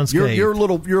hurt. I'm unscathed. You're a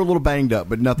little banged up,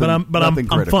 but nothing. But I'm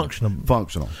critical. functional.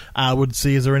 Functional. I would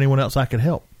see, is there anyone else I could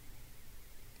help?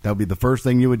 That would be the first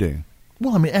thing you would do.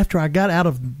 Well, I mean, after I got out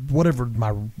of whatever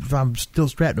if I'm still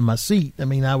strapped in my seat, I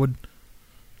mean, I would.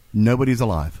 Nobody's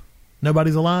alive.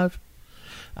 Nobody's alive.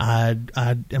 I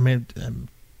mean,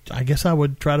 I guess I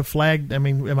would try to flag. I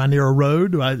mean, am I near a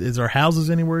road? Is there houses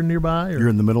anywhere nearby? Or? You're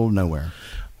in the middle of nowhere.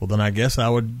 Well, then I guess I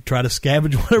would try to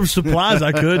scavenge whatever supplies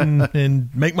I could and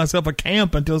make myself a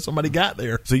camp until somebody got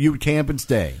there. So you would camp and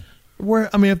stay. Where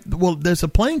I mean, there's a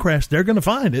plane crash. They're going to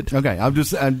find it. Okay,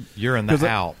 You're in the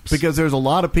Alps. because there's a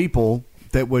lot of people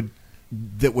that would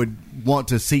want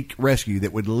to seek rescue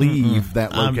that would leave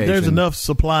that location. There's enough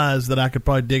supplies that I could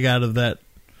probably dig out of that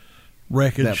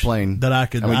wreckage, That plane. that I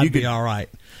could. I mean, I'd you be could- all right.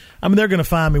 I mean, they're going to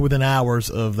find me within hours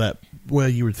of that. Well,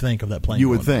 you would think of that plane. You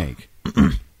would going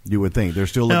think. You would think they're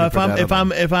still looking Now, for that.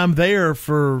 if I'm there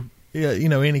for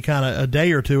any kind of a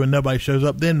day or two and nobody shows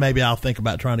up, then maybe I'll think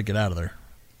about trying to get out of there.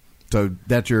 So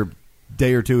that's your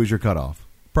day or two is your cutoff.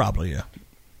 Probably, yeah.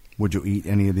 Would you eat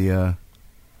any of the?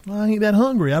 Well, I ain't that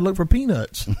hungry. I'd look for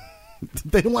peanuts.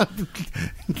 They don't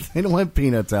have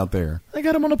peanuts out there. They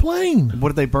got them on a plane. What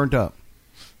if they burnt up?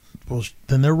 Well,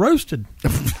 then they're roasted.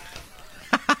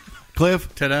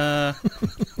 Cliff, Ta-da!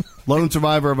 lone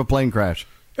survivor of a plane crash.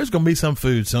 There's going to be some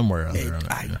food somewhere out there.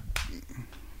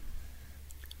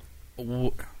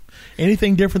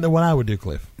 Anything different than what I would do,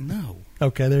 Cliff? No.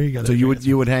 Okay, there you go. So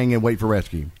you would hang and wait for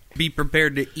rescue. Be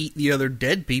prepared to eat the other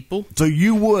dead people. So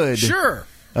you would. Sure.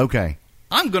 Okay.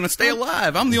 I'm going to stay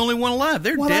alive. I'm the only one alive.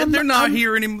 They're Well, dead. They're not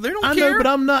here anymore. They don't I care. know, but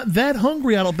I'm not that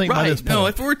hungry. I don't think by right. this point. No,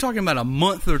 if we're talking about a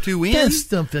month or two in, That's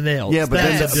something else. Yeah, but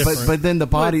That's then, different. but then the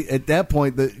body at that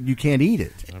point you can't eat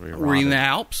it. we're in the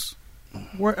Alps.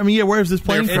 Where's this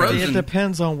plane? They're from? frozen. It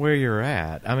depends on where you're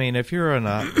at. I mean, if you're in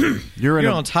a You're in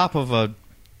you're a- on top of a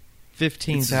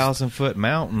 15,000-foot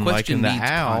mountain, like Question in the needs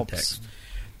Alps, context.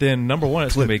 then number one,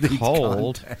 it's going to be Needs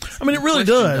cold. I mean, it really Question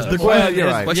does. does. The Well, question, you're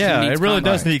right. Question Yeah, needs it really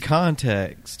does context. need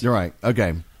context. You're right.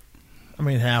 Okay. I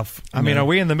mean, I mean, are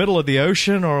we in the middle of the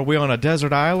ocean, or are we on a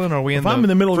desert island, or are we If in I'm in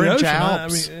the middle French of the ocean,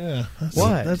 Alps? I mean, yeah. That's,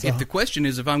 What? That's If the question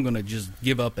is if I'm going to just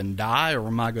give up and die, or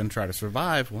am I going to try to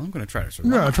survive? Well, I'm going to try to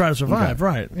survive. no, try to survive.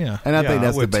 Right? Yeah. And I Yeah, think I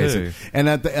that's the would basic. too. And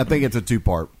I think it's a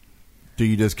two-part. Do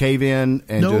you just cave in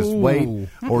and No. just wait,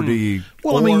 or do you?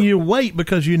 Well, I mean, you wait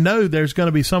because you know there's going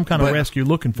to be some kind of But- rescue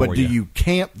looking for But you. do you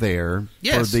camp there?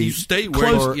 Yes, for the, you stay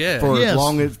where- for, yeah. for Yes. as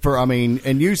long as for. I mean,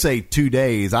 and you say 2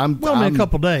 days. Well, I mean, a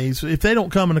couple days. If they don't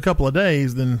come in a couple of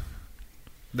days, then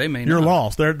They may you're not.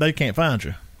 lost. They can't find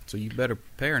you. So you better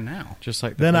prepare now. Just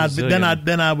like the Then Brazilian.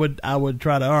 I would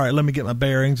try to. All right, let me get my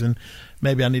bearings, and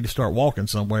maybe I need to start walking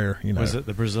somewhere. You know, Was it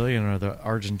the Brazilian or the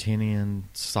Argentinian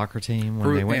soccer team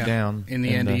when they went Yeah, down in the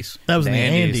Andes? That was in the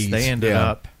Andes. They ended Yeah.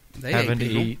 up They having ate to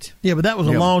people. eat. Yeah, but that was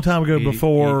a Yeah. long time ago Eat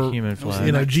before human flesh.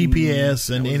 you know GPS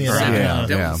and any of that. Yeah.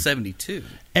 kind of- That was 72.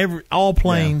 All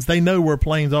planes, they know where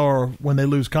planes are when they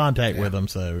lose contact with them.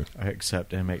 So,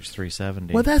 Except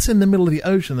MH370. well, that's in the middle of the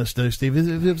ocean, though, Steve. If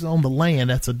it was on the land,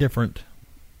 that's a different.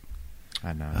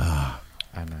 I know.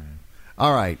 I know.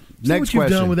 All right. Is that Next what you've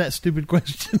question. done with that stupid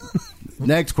question?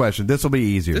 Next question. This will be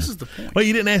easier. This is the point. Well,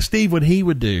 you didn't ask Steve what he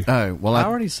would do. Oh well, I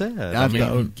already said. I I mean,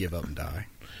 mean, you'd give up and die.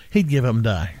 He'd give up and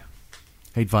die.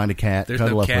 he'd find a cat, There's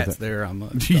cuddle no up cats with it. there. I'm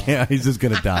Yeah, he's just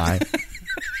going to die.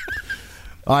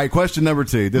 All right. Question number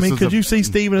 2. This I mean, is could a- you see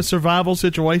Steve in a survival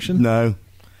situation? No.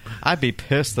 I'd be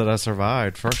pissed that I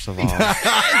survived. First of all,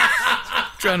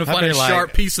 trying to I'd find be a like-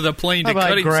 sharp piece of the plane to I'd be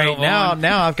cut like, great. himself on.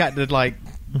 Now I've got to like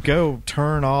go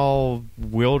turn all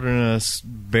wilderness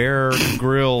bear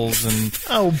grills and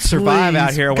survive please.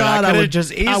 out here when God, I could have would-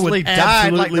 just I easily would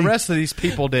died like the absolutely- rest of these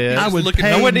people did. I would looking-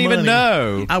 pay I wouldn't even money.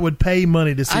 know. I would pay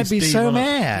money to see I'd be Steve so on a-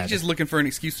 mad. He's just looking for an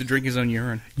excuse to drink his own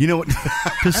urine. You know what?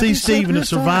 To see be so Steve in a pissed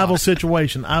survival off.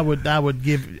 situation, I would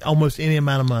give almost any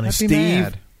amount of money. I'd be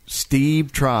mad.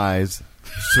 Steve tries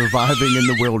surviving in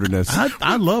the wilderness.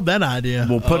 I love that idea.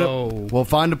 We'll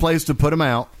find a place to put him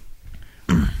out.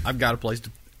 I've got a place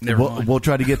to. Never mind. We'll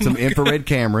try to get some infrared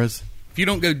cameras. If you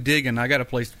don't go digging, I got a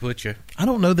place to put you. I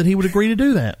don't know that he would agree to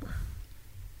do that.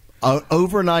 An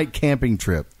overnight camping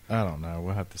trip. I don't know.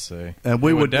 We'll have to see. And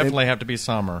we It would- definitely have to be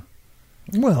summer.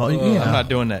 Well, I'm yeah. not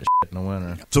doing that shit in the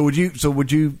winter. So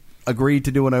would you agree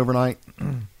to do an overnight?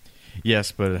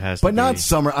 Yes, but it has to But not be.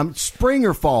 summer. Spring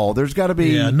or fall. There's got to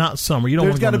be. Yeah, not summer. You don't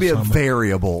There's want got to be a summer.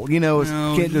 variable. You know, it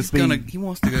No, can't just be. he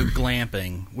wants to go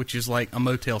glamping, which is like a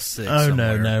Motel 6. Oh,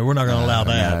 somewhere. no. We're not going to allow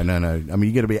that. No. I mean,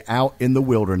 you got to be out in the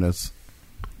wilderness.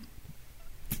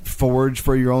 Forage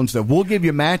for your own stuff. We'll give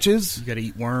you matches, You got to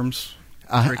eat worms.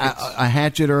 a crickets.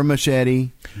 hatchet or a machete.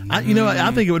 I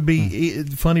think it would be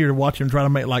funnier to watch him try to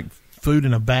make like food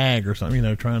in a bag or something.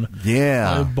 Trying to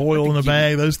Yeah. boil in a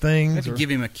bag. Those You things, have to give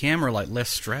him a camera like Les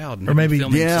Stroud, and or maybe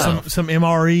film himself. some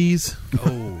MREs.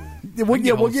 Oh,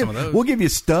 We'll give you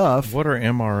stuff. What are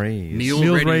MREs?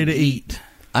 Meals ready to eat.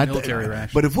 Military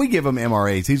rations. But if we give him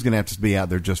MRAs, he's going to have to be out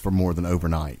there just for more than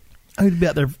overnight. I'd be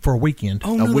out there for a weekend.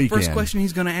 Oh no! The weekend. first question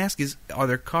he's going to ask is, "Are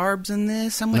there carbs in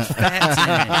this? How much fat's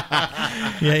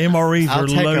in Yeah, MREs I'll are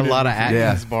take loaded. a lot of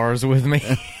Atkins Yeah. bars with me.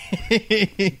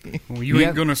 it?" Well, you Yeah.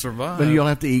 ain't going to survive. Then you'll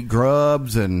have to eat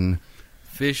grubs and.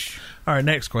 Fish. All right,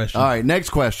 next question. All right, next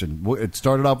question. It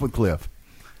started off with Cliff.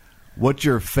 What's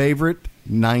your favorite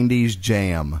 '90s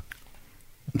jam?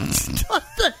 What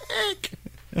the heck?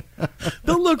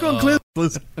 Don't look on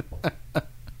Cliff's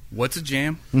What's a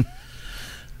jam?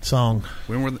 song.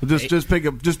 When were the Just pick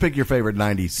your favorite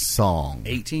 '90s song.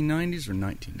 1890s or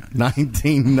 1990s?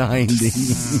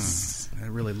 1990s. That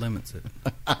really limits it.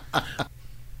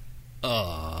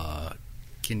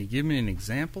 Can you give me an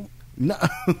example? No.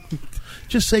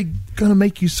 Just say "Gonna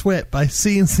Make You Sweat" by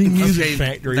CNC Music Okay,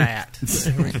 Factory. That.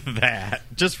 That.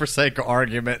 Just for sake of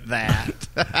argument, that.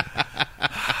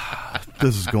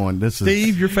 This is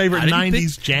Steve, your favorite I didn't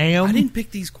 '90s jam? I didn't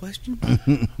pick these questions.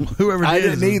 Whoever I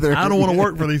did, didn't either. I don't want to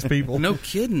work for these people. No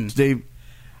kidding. Steve.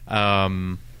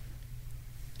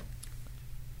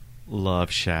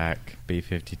 Love Shack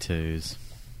B-52s.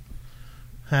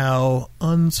 How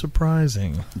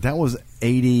unsurprising. That was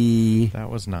 80. That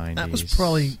was 90s. That was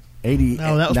probably 80.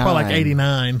 no. That was probably like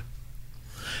 '89.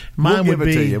 Mine give would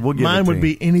it to be you. We'll give mine it to would you.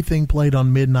 be anything played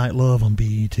on Midnight Love on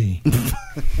BET.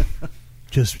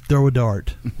 Just throw a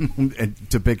dart.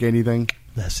 To pick anything.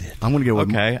 That's it. I'm going to go with.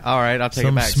 Okay, all right, I'll take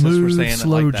Some it back since we're smooth, saying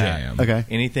slow it like jam. that. Okay.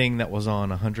 Anything that was on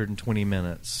 120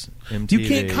 minutes MTV. You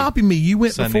can't copy me. You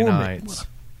went Sunday before nights.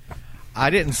 I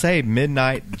didn't say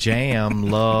Midnight Jam,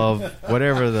 Love,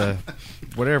 whatever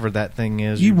that thing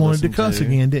is. me. You wanted to listen cuss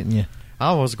again, didn't you?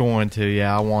 I was going to,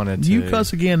 yeah, I wanted to. You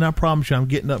cuss again, and I promise you, I'm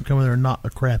getting up, coming there, and knock the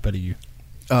crap out of you.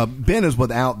 Ben is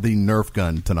without the Nerf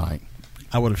gun tonight,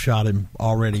 I would have shot him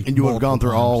already, and you would have gone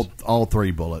through multiple all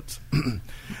three bullets.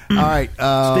 All right,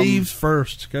 Steve's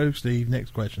first. Go, Steve.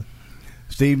 Next question.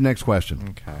 Steve, next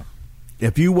question. Okay.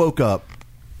 If you woke up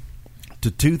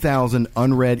to 2,000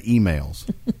 unread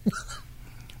emails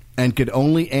and could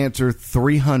only answer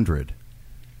 300,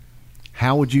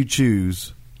 how would you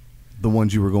choose the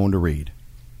ones you were going to read?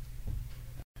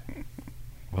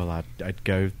 Well, I'd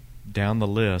go down the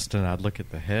list and I'd look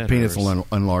at the headers. Penis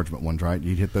enlargement ones, right?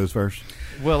 You'd hit those first.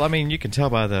 Well, I mean, you can tell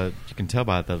by the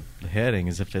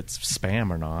headings if it's spam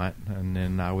or not, and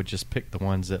then I would just pick the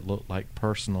ones that look like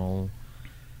personal,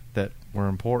 that were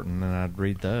important, and I'd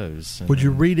read those. And Would you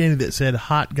then read any that said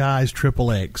 "Hot Guys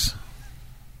Triple X"?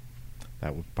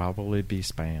 That would probably be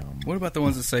spam. What about the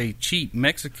ones that say cheap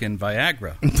Mexican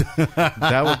Viagra?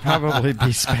 That would probably be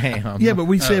spam. Yeah, but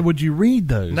we said, would you read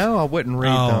those? no, I wouldn't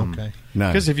read Oh, them. okay. No.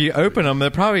 Because if you open them,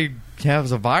 it probably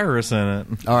has a virus in it.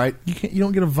 All right. You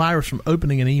don't get a virus from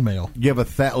opening an email. You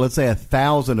have let's say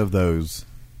 1,000 of those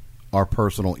are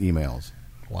personal emails.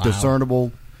 Wow.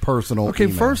 Discernible personal Okay,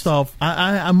 emails. first off,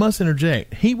 I must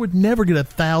interject. He would never get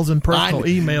 1,000 personal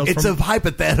emails. It's from, a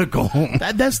hypothetical.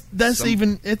 that's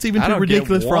even I too don't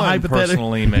ridiculous get for a one hypothetical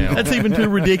personal email. That's even too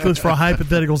ridiculous for a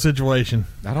hypothetical situation.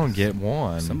 I don't get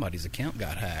one. Somebody's account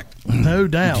got hacked. No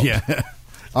doubt. Yeah.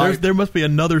 All right. There must be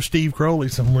another Steve Crowley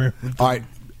somewhere. All right.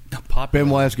 Ben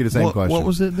will ask you the same question. What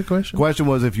was it? The question? Question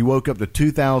was if you woke up to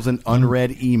 2,000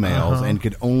 unread emails Uh-huh. and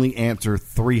could only answer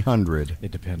 300,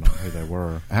 It depends on who they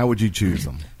were. how would you choose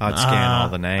them? I'd scan all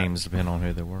the names, depending on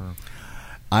who they were.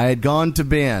 I had gone to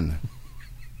Ben.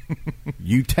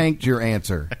 You tanked your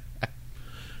answer.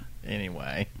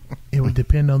 Anyway, It would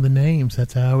depend on the names.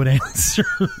 That's how I would answer.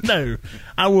 No,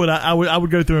 I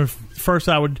would go through and first.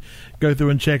 I would go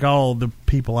through and check all the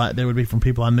people. There would be from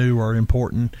people I knew or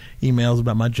important emails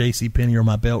about my J.C. Penney or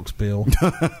my Belks bill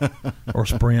or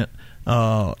Sprint,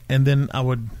 and then I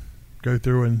would go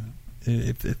through and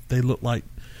if they look like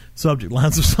subject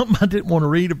lines of something I didn't want to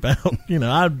read about,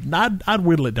 I'd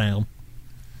whittle it down.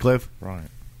 Cliff? right.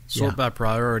 Sort Yeah. by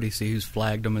priority, see who's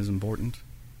flagged them as important.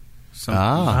 Some-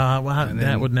 Ah. And That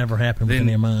then- would never happen with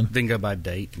any of mine. Then go by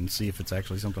date and see if it's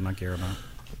actually something I care about.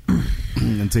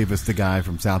 And see if it's the guy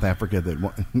from South Africa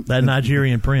That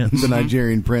Nigerian prince. the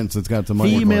Nigerian prince that's got some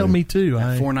money. He emailed me too.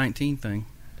 That 419 thing.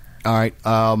 All right.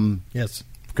 Yes.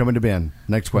 Coming to Ben.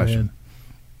 Next Go question.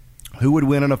 ahead. Who would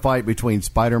win in a fight between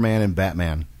Spider-Man and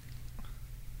Batman?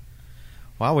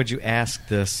 Why would you ask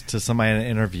this to somebody in an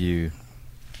interview?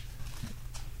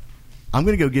 I'm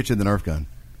going to go get you the Nerf gun.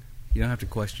 You don't have to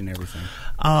question everything.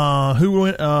 Who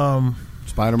went?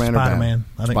 Spider-Man or Batman? Spider-Man.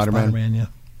 I think Spider-Man.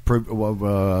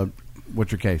 Yeah.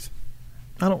 What's your case?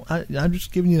 I'm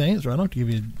just giving you the answer. I don't have to give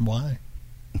you why.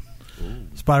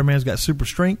 Spider-Man's got super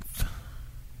strength.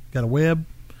 Got a web.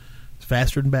 It's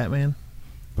faster than Batman.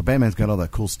 But Batman's got all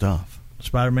that cool stuff.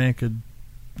 Spider-Man could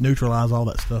neutralize all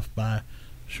that stuff by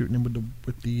shooting him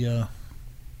with the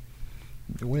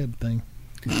web thing.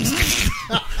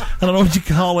 I don't know what you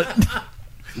call it.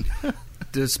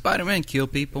 Does Spider-Man kill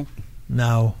people?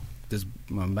 No.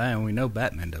 We know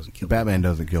Batman doesn't kill Batman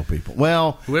doesn't kill people.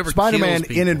 Well, Whoever Spider-Man kills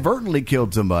people. inadvertently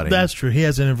killed somebody. That's true. He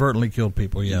has inadvertently killed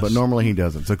people, yes. But normally he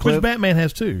doesn't. So Which Cliff, Batman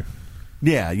has too.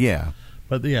 yeah.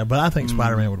 But I think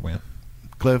Spider-Man would win.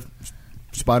 Cliff,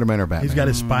 Spider-Man or Batman? He's got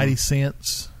his spidey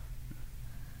sense.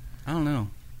 I don't know.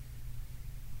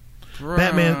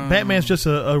 Batman's just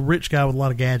a rich guy with a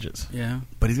lot of gadgets. Yeah.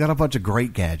 But he's got a bunch of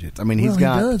great gadgets. I mean, he's Well,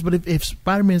 got. he does, but if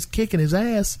Spider-Man's kicking his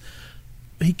ass,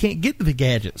 he can't get to the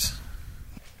gadgets.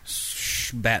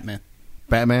 Batman.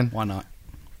 Batman? Why not?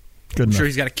 Good I'm enough. sure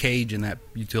he's got a cage in that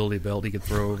utility belt he could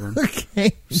throw over him.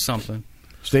 Okay. Something.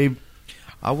 Steve?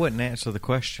 I wouldn't answer the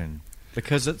question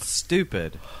because it's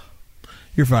stupid.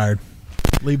 You're fired.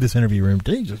 Leave this interview room.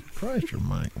 Jesus Christ, your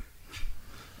mic.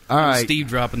 All right. Steve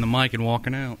dropping the mic and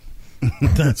walking out.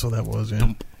 That's what that was,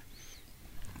 yeah.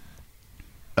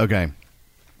 Okay.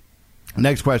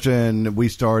 Next question. We'll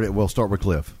start with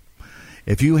Cliff.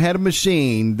 If you had a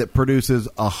machine that produces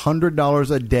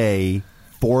 $100 a day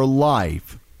for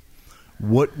life,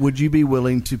 what would you be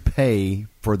willing to pay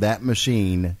for that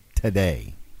machine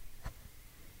today?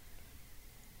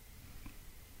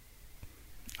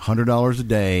 $100 a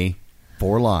day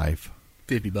for life.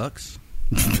 $50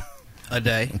 a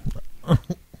day.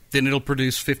 Then it'll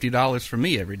produce $50 for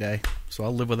me every day. So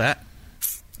I'll live with that.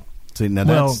 See, now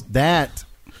Well- that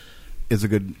is a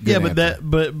good Yeah, but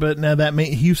answer. but now that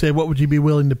mean you said what would you be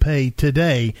willing to pay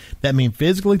today? That mean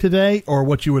physically today, or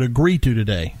what you would agree to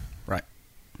today? Right.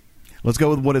 Let's go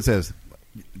with what it says.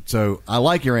 So I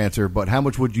like your answer, but how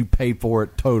much would you pay for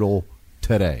it total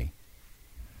today?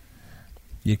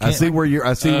 You I can't. see where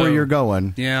you're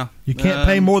going. Yeah. You can't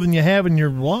pay more than you have in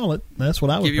your wallet. That's what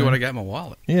I would Give you pay. what I got in my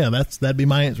wallet. Yeah, that'd be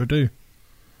my answer too.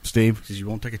 Steve? Because you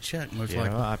won't take a check, most You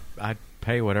likely. know, I'd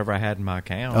pay whatever I had in my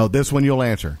account. Oh, this one you'll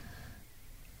answer.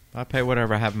 I pay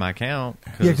whatever I have in my account.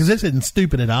 Yeah, because this isn't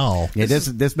stupid at all. Yeah,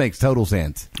 this makes total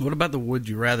sense. What about the would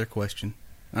you rather question?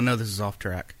 I know this is off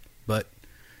track, but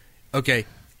okay,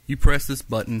 you press this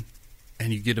button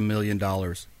and you get $1 million,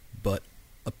 but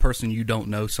a person you don't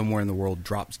know somewhere in the world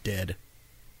drops dead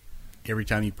every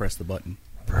time you press the button.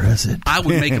 Press it. I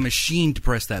would make a machine to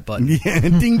press that button Yeah,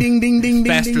 ding, ding, ding, ding,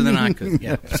 faster ding, than ding. I could.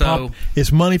 Yeah. So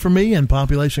It's money for me and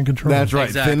population control. That's right.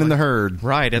 Exactly. Thin in the herd.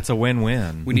 Right, it's a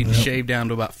win-win. we need to shave down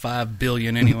to about 5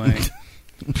 billion anyway.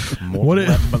 More, What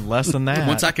if- but less than that.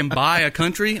 Once I can buy a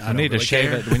country, I we don't need to really shave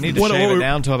care. it. We need to What- shave what it we-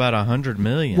 down to about 100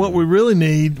 million. What we really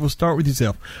need. We'll start with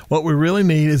yourself. What we really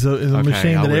need is a okay,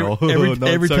 machine I that will. every Non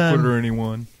sequitur time.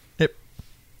 anyone.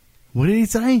 What did he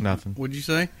say? Nothing. What'd you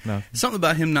say? No. Something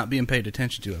about him not being paid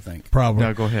attention to, I think. Problem.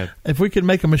 No, go ahead. If we could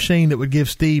make a machine that would give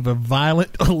Steve a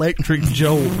violent electric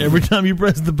jolt every time you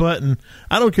press the button,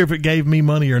 I don't care if it gave me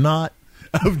money or not.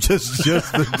 Of just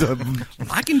the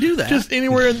I can do that. Just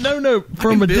anywhere, no, from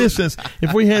can a build- distance.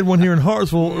 If we had one here in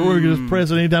Hartsville, we could just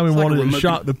press it anytime we It's like wanted a to remote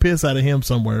shock the piss out of him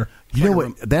somewhere. You know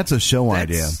what? That's a show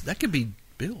idea. That could be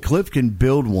built. Cliff can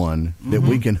build one that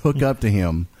we can hook up to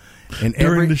him, And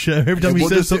During the show, every time he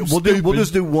says something we'll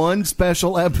just do one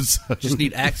special episode. Just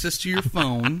need access to your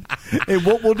phone. And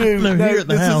what we'll do No, here at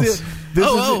the house. Is it. This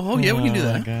is it. Yeah, we can do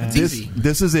that. It's easy.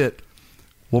 This is it.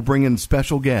 We'll bring in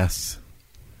special guests,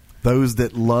 those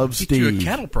that love Get you a Steve,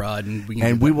 cattle prod, and we can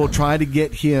and do we that. will try to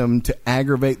get him to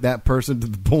aggravate that person to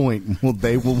the point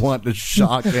they will want to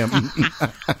shock him.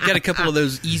 Got a couple of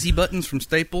those easy buttons from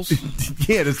Staples.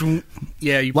 Yeah, just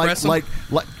Yeah, you like press them.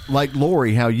 like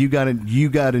Lori, how you got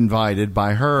invited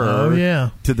by her Oh,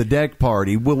 yeah. to the deck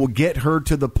party. We'll get her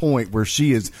to the point where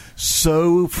she is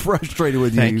so frustrated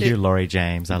with Thank you, Lori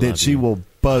James. I that love she you. will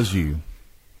buzz you.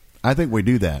 I think we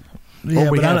do that. Yeah,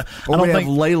 or we but have, I don't or we have think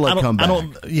Layla come back.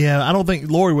 I don't think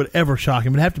Lori would ever shock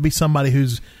him. It'd have to be somebody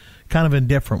who's kind of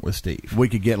indifferent with Steve. We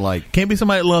could get like, Can't be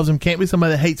somebody that loves him. Can't be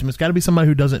somebody that hates him. It's got to be somebody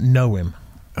who doesn't know him.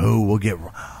 we'll get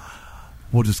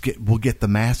the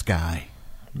mask guy,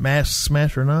 Mask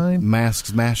Smasher 9. Mask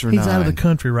Smasher. He's 9. out of the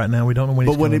country right now. We don't know when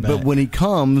he's coming back. But when he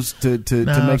comes to make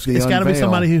the it's got to be unveil-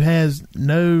 somebody who has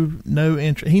no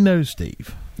interest. He knows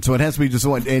Steve. So it has to be just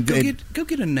one. And, Go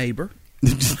get a neighbor.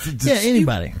 Yeah,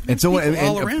 anybody. And so, People and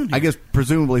all around I you. guess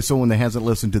presumably someone that hasn't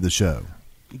listened to the show.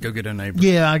 Go get a neighbor.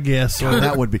 Yeah, I guess. So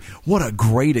that would be what a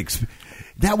great.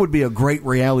 That would be a great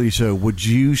reality show. Would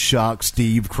you shock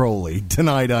Steve Crowley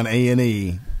tonight on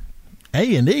A&E?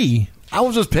 A&E. I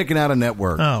was just picking out a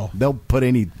network. Oh. They'll put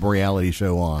any reality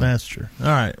show on. That's true. All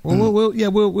right. Well,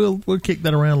 we'll kick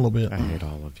that around a little bit. I hate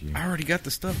all of you. I already got the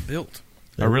stuff built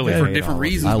I really For for hate different all of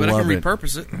you. reasons, I but I love can it.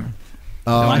 repurpose it.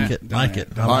 Like Yeah. it. Like it.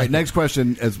 I All like right, it. next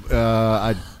question is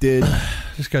I did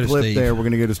Just go to flip Steve. there. We're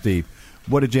going to go to Steve.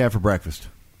 What did you have for breakfast?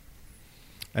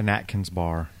 An Atkins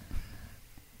bar.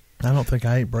 I don't think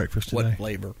I ate breakfast today. What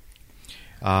flavor?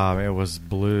 It was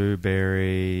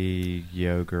blueberry,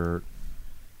 yogurt,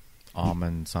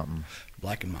 almond, something.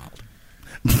 Black and mild.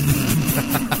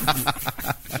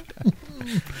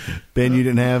 Ben, you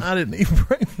didn't have? I didn't eat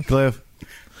breakfast. Cliff?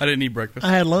 I didn't eat breakfast.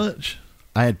 I had lunch.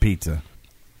 I had pizza.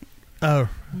 Oh,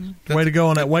 way to go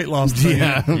on that weight loss thing.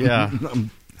 Yeah.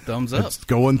 Thumbs up. It's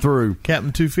going through.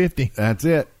 Captain 250. That's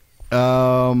it.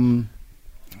 All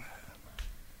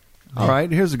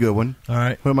right, here's a good one. All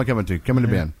right. Who am I coming to? Coming to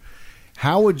Ben.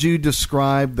 How would you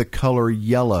describe the color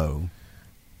yellow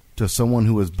to someone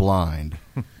who is blind?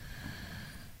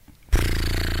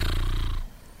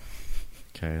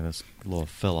 Okay, that's a little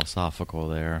philosophical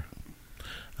there.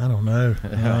 I don't know.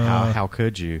 How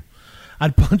could you?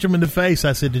 I'd punch him in the face.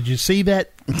 I said, "Did you see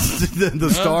that? the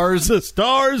stars? The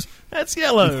stars? That's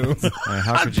yellow."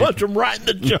 How I'd could you? punch him right in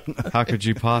the jaw. How could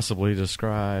you possibly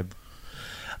describe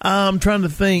I'm trying to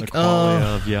the think. quality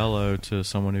of yellow to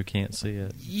someone who can't see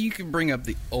it? You can bring up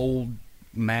the old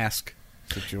mask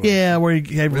situation. Yeah, where he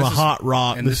gave him This a is- hot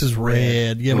rock. and This this is is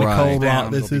red. Give him Right. a cold rock.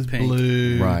 Down, This it'll is be pink.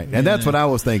 blue. Right. And that's what I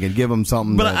was thinking. Give them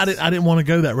something. But I didn't want to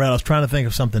go that route. I was trying to think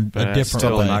of something But a that's different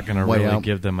still way. not going to Way really out.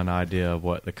 give them an idea of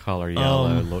what the color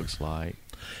yellow looks like.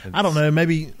 I don't know.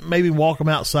 Maybe walk them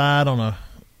outside on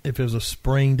if it was a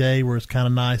spring day where it's kind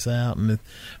of nice out and it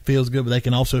feels good, but they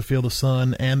can also feel the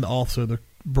sun and also the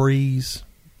breeze.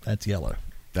 That's yellow.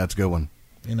 That's a good one.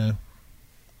 You know.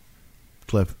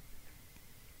 Cliff.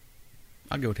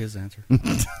 I'll go with his answer.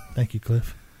 Thank you,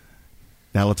 Cliff.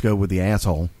 Now let's go with the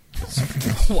asshole.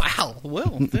 Wow.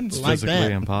 Well, then It's Like physically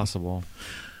that. impossible.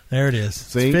 There it is.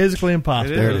 See? It's physically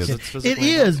impossible. There it is. It's It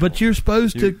physically is, impossible. but you're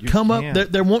supposed to You come up. can't.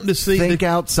 They're wanting to see. Think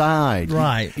outside.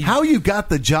 Right. How you got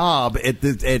the job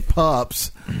at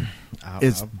Pups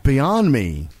is beyond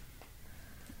me.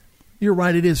 You're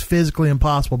right. It is physically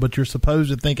impossible, but you're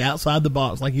supposed to think outside the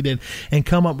box like you did and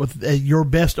come up with your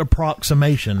best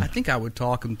approximation. I think I would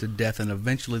talk them to death, and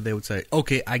eventually they would say,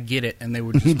 "Okay, I get it," and they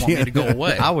would just want me to go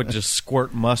away. I would just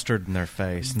squirt mustard in their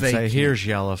face and They say, can't. "Here's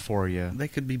yellow for you." They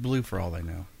could be blue for all they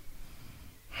know.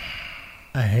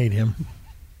 I hate him.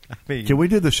 Can we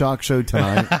do the shock show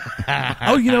tonight?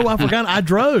 Oh, you know, I forgot. I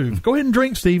drove. Go ahead and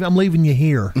drink, Steve. I'm leaving you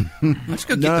here. Let's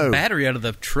go get No. the battery out of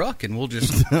the truck, and we'll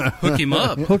just hook him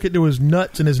up. Hook it to his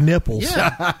nuts and his nipples.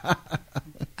 Yeah.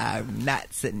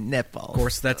 Nuts and nipples. Of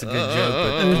course, that's a good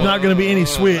joke. And there's not going to be any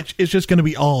switch. It's just going to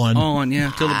be on. But on, yeah,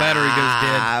 until the battery goes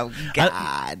dead. Oh,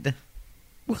 God.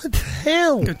 What the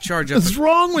hell? Go charge up. What's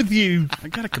wrong with you? I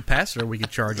got a capacitor we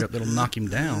could charge up that'll knock him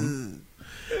down.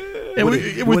 And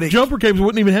with jumper cables, we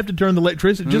wouldn't even have to turn the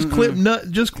electricity. Just clip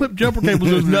jumper cables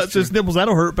to his nuts and his nipples.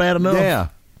 That'll hurt bad enough. Yeah.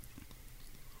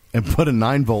 And put a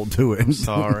 9-volt to it.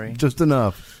 Sorry. Just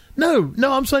enough. No,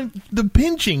 I'm saying the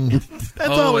pinching. That's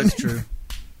all. That's true.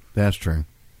 That's true.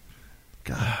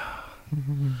 God.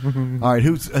 All right,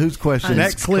 whose question?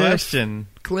 Next Cliff. question.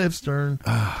 Cliff's turn.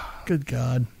 Good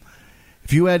God.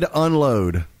 If you had to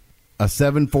unload a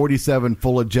 747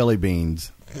 full of jelly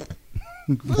beans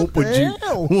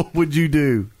What would you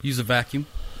do? Use a vacuum.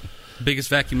 Biggest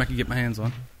vacuum I can get my hands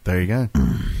on. There you go.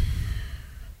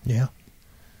 Yeah.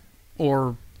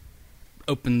 Or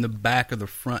open the back or the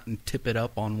front and tip it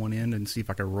up on one end and see if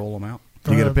I can roll them out.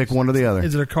 You got to pick one or the other.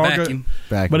 Is it a cargo? Vacuum.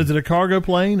 Vacuum. But is it a cargo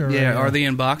plane or Yeah, are they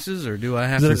in boxes or do I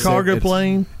have Is to... it a cargo it's-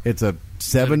 plane? It's a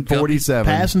 747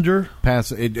 Passenger?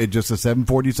 It just a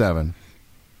 747.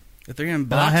 If they're in I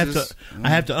boxes...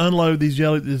 have to unload these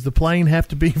jelly. Does the plane have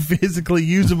to be physically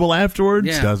usable afterwards?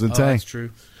 Yeah. Doesn't say. That's true.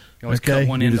 You always Okay. cut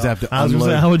one You end just off. have to I was going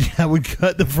to unload. say I would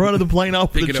cut the front of the plane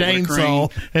off with Pick a it up with a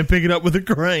chainsaw and pick it up with a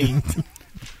crane.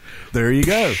 There you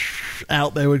go.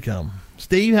 Out they would come.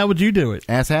 Steve, how would you do it?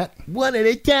 Ass hat. One at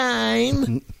a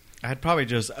time. I'd probably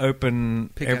just open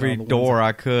Pick out every all the door ones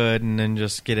I could and then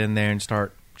just get in there and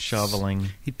start shoveling.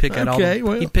 He'd pick out Okay, all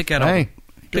well- he'd pick out all, Hey,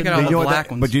 pick out all you the know what black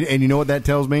that, ones. but you know what that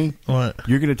tells me? What?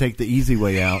 You're going to take the easy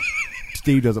way out.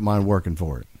 Steve doesn't mind working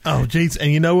for it. Oh, jeez.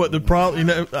 And you know what the problem?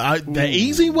 The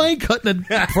easy way, cutting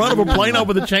the front of a plane off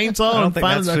with a chainsaw I don't and think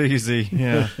that's finding too easy.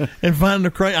 Yeah. and finding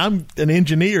the crane. I'm an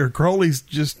engineer. Crowley's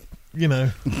just,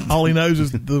 all he knows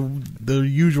is the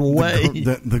usual way.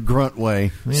 The grunt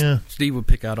way. Yeah. Steve would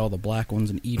pick out all the black ones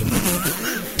and eat them.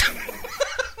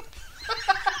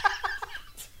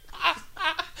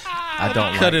 I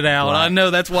don't Cut like it out. black. I know.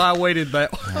 That's why I waited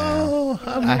that. Oh,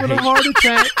 I'm I having a hate- heart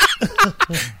attack.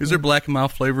 Is there black and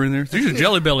mild flavor in there? These are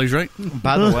Jelly Bellies, right?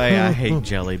 By the way, I hate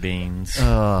jelly beans.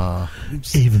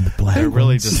 Even the black They're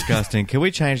really ones. disgusting. Can we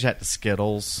change that to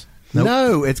Skittles?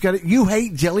 No, it's got. You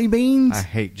hate jelly beans, I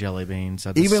hate jelly beans.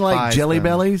 I even like despise Jelly them.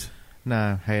 Bellies.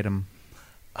 No, hate them.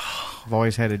 I've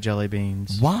always hated jelly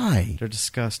beans. Why? They're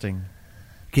disgusting.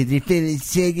 Because you finish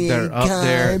sugar. They're up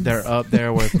there. They're up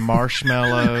there with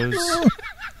marshmallows.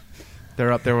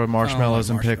 They're up there with marshmallows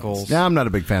and marshmallows. pickles. Yeah, I'm not a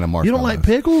big fan of marshmallows. You don't like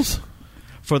pickles?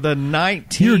 For the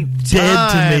 19th You're dead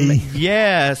to time, me.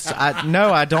 Yes,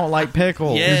 I don't like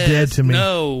pickles. Yes, dead to me.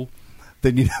 No.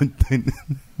 Then you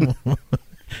don't.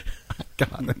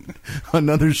 God,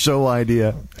 another show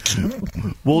idea.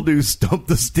 We'll do Stump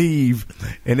the Steve,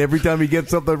 and every time he gets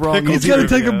something wrong, He's he's got to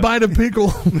either, take a bite of pickle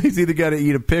he's either got to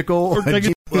eat a pickle or take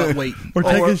a, Well, wait. or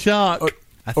take a shock.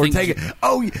 I or think take it.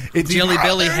 Oh, it's Jelly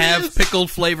Belly have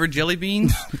pickled flavored jelly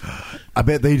beans? I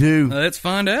bet they do. Let's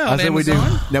find out. I said we do.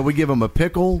 Amazon. Now we give them a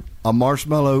pickle, a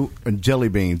marshmallow, and jelly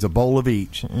beans, a bowl of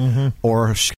each,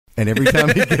 or and every time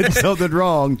he gets something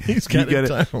wrong, He's you got get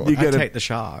it it. timed. You I get take it. the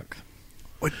shock.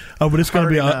 Oh, but it's going to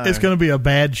be Hard it's going to be a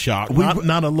bad shock,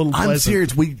 not a little. I'm pleasant.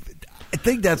 serious. I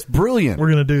think that's brilliant.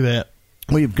 We're going to do that.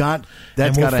 We've got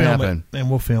that's And we'll got to film happen. it. And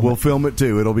we'll film We'll it. film it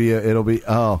too. It'll be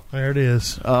oh There it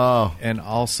is. And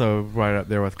also right up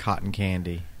there with cotton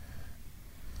candy.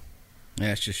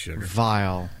 Yeah, it's just sugar.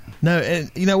 Vile. No, and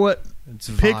you know what? It's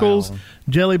Pickles, vile.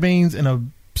 jelly beans, and a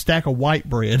stack of white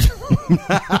bread.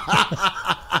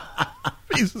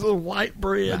 Pieces of white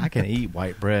bread. I can eat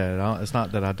white bread. It's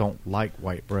not that I don't like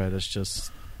white bread. It's just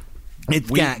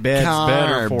it's wheat got bread's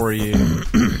better carbs. for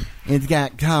you. It's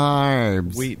got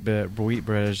carbs. Wheat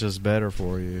bread is just better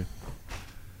for you.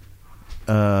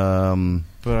 But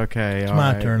But okay, It's all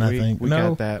my right. turn, I We- think. We No.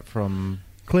 got that from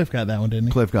Cliff got that one, didn't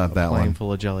he? Cliff got a that plane one.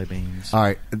 full of jelly beans. All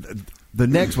right. The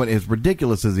next one is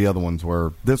ridiculous as the other ones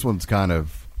were. This one's kind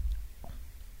of.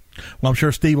 Well, I'm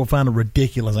sure Steve will find a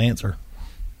ridiculous answer.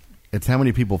 It's how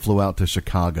many people flew out to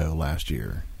Chicago last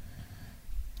year.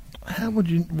 How would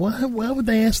you? Why would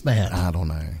they ask that? I don't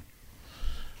know.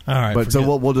 All right, But so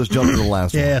forget- we'll just jump to the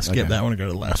last one. yeah, skip Okay. that one and go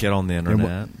to the last Get on the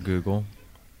internet, Google.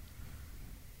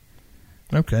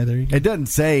 one. Okay, there you go. It doesn't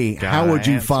say Gotta how would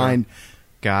you answer. find.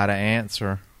 Gotta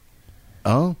answer.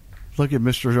 Oh, look at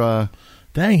Mr.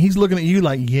 Dang, he's looking at you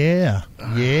like, yeah.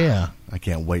 I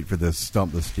can't wait for this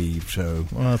Stump the Steve show.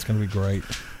 Well, that's going to be great.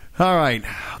 All right.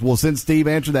 Well, since Steve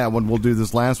answered that one, we'll do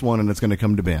this last one, and it's going to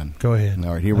come to Ben. Go ahead.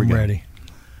 All right, here we I'm go. ready.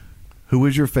 Who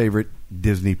is your favorite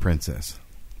Disney princess?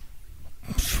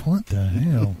 What the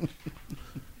hell?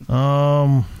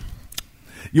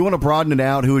 You want to broaden it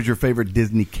out? Who is your favorite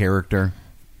Disney character?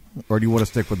 Or do you want to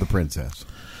stick with the princess?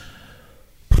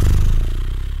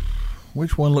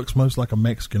 Which one looks most like a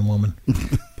Mexican woman?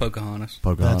 Pocahontas.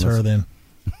 Pocahontas. That's her then.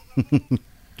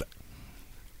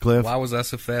 Cliff? Why was I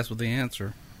so fast with the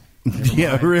answer?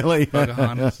 Yeah, really?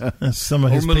 Pocahontas. That's some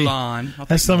of Or his people. Mulan. I'll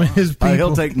That's take some of Mulan. his people.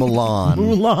 He'll take Milan.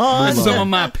 Mulan. Some of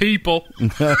my people.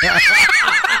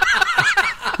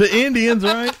 The Indians,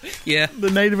 right? Yeah. The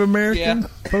Native American. Yeah.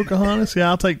 Pocahontas. Yeah,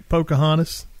 I'll take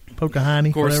Pocahontas. Pocahontas,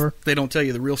 Of course, whatever. they don't tell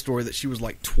you the real story that she was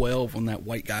like 12 when that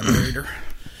white guy married her.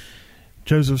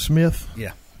 Joseph Smith.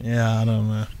 Yeah. Yeah, I don't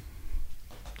know.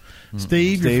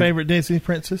 Steve, your Steve? favorite Disney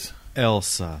princess?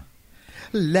 Elsa.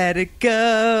 Let it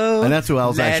go. And that's who I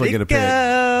was Let actually it gonna pick.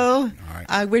 go. right.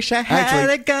 I wish I had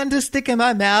Actually- a gun to stick in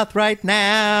my mouth right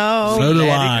now. So do Let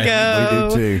I. it go.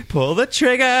 We do too. Pull the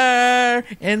trigger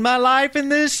in my life in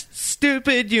this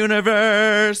stupid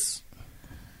universe.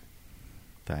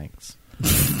 Thanks.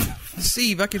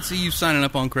 Steve, I could see you signing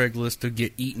up on Craigslist to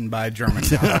get eaten by a German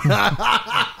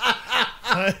guy.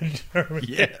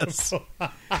 Yes.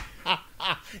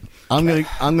 I'm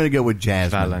gonna go with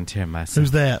Jasmine Volunteer myself.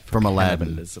 Who's that? from Aladdin.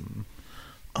 Cannibalism.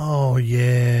 Oh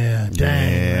yeah,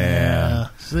 dang. Yeah.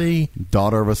 See,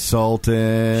 Daughter of a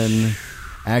sultan,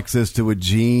 access to a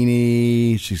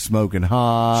genie. She's smoking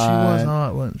hot. she was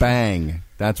hot, wasn't she? Bang.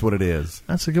 That's what it is.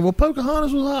 That's a good. Well,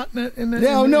 Pocahontas was hot. In that,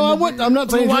 Yeah, in no, that- I wouldn't. I'm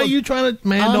not saying Why she are was- you trying to?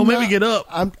 Man, I'm don't make not- me get up.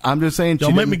 I'm just saying. Don't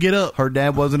she make me didn't- get up. Her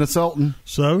dad wasn't a sultan.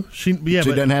 So she, yeah, She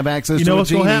but doesn't have access You to know a what's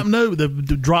going to genie. happen? No, they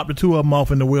drop the two of them off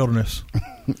in the wilderness.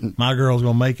 My girl's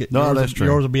going to make it. No, yours, that's true.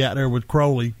 Yours will be out there with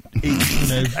Crowley,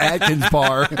 eating, Atkins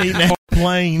bar, eating that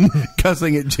plane.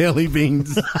 cussing at jelly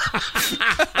beans.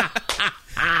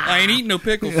 I ain't eating no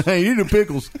pickles. Hey, you do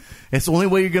pickles. It's the only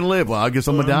way you're gonna live. Well, I guess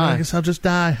I'm gonna I die. guess I'll just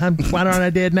die. Why aren't I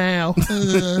dead now?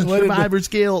 Survivor's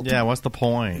guilt. Yeah, what's the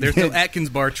point? There's no Atkins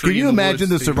bar tree. Can you in the imagine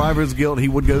the woods, Steve. survivor's guilt he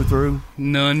would go through?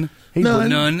 None. He None. would-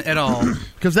 None at all.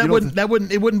 Because You don't that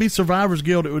wouldn't be survivor's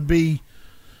guilt. It would be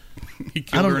He I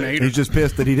killed don't- her and ate her. He's just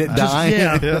pissed that he didn't die.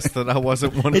 yeah. Yes, that I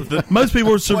wasn't one of the. most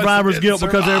people are survivor's didn't guilt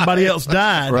because everybody else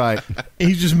died. Right.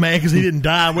 He's just mad because he didn't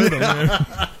die with them.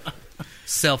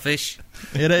 Selfish.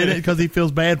 Because he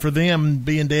feels bad for them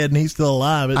being dead and he's still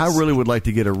alive. I really would like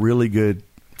to get a really good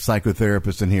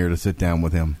psychotherapist in here to sit down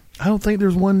with him. I don't think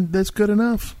there's one that's good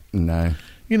enough. No.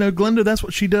 You know, Glenda, that's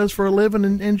what she does for a living,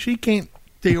 and she can't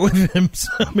deal with them. So,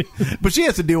 I mean, But she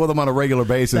has to deal with them on a regular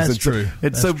basis. That's It's- true.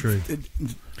 It's That's so true.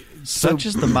 Such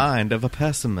is the mind of a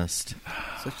pessimist.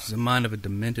 Such is the mind of a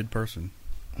demented person.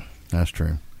 That's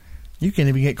true. you can't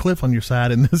even get Cliff on your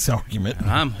side in this argument.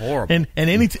 I'm horrible. And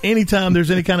anytime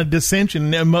there's any kind of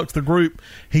dissension amongst the group,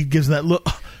 he gives that look.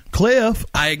 Cliff,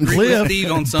 I agree Cliff, with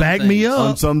Steve on some back things. me up.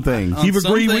 On some things. On You've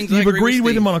some agreed things, with I you've agree with agreed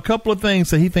with him Steve. on a couple of things,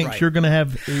 so he thinks Right. you're going to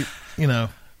have, you know.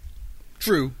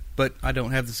 True, but I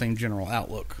don't have the same general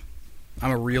outlook.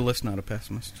 I'm a realist, not a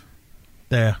pessimist.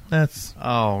 Yeah, that's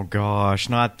Oh gosh,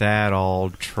 not that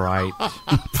old trite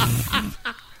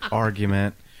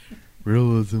argument.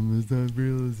 Realism is not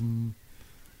realism.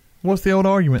 what's the old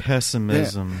argument.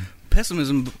 Pessimism.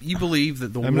 Pessimism, you believe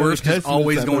that the I'm not a worst is pessimist,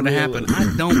 always I'm going a to happen.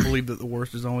 realist. I don't believe that the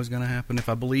worst is always going to happen. If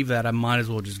I believe that, I might as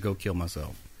well just go kill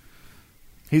myself.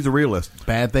 He's a realist.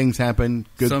 Bad things happen.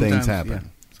 Good Sometimes, things happen. yeah.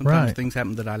 Sometimes Right. things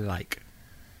happen that I like.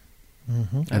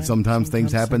 And sometimes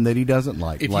things happen that he doesn't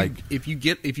like. If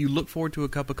you look forward to a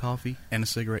cup of coffee and a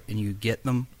cigarette and you get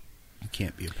them, you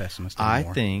can't be a pessimist I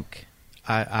anymore. think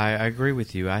I agree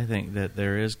with you. I think that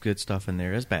there is good stuff and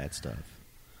there is bad stuff.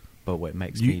 But what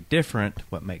makes me different,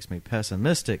 what makes me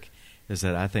pessimistic, is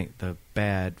that I think the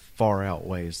bad far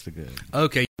outweighs the good.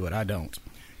 Okay, but I don't.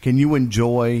 Can you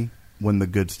enjoy when the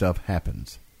good stuff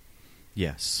happens?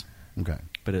 Yes. Okay.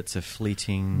 But it's a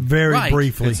fleeting... Very Right.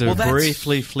 briefly. It's a Well, that's-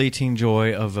 briefly fleeting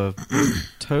joy of a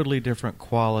totally different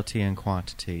quality and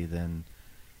quantity than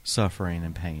suffering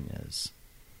and pain is.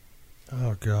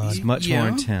 Oh God. It's much Yeah. more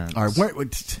intense. All right.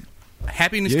 Wait.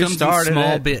 Happiness You comes in started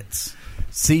small it. bits.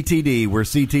 CTD. We're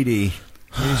CTD.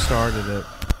 You started it.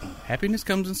 Happiness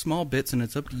comes in small bits, and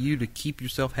it's up to you to keep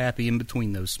yourself happy in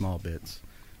between those small bits,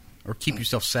 or keep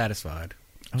yourself satisfied.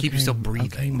 Keep yourself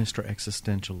breathing. Okay, Mr.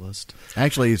 Existentialist.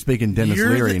 Actually, he's speaking Dennis You're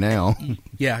Leary the- now.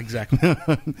 Yeah, exactly.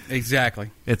 Exactly.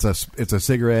 It's a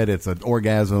cigarette. It's an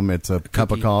orgasm. It's a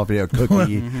cup of coffee. A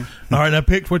cookie. All right, now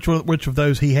pick which of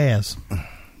those he has.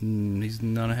 He's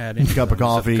none had any Cup of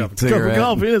coffee, Cup of cigarette.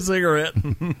 Cup of coffee and a cigarette.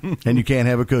 And you can't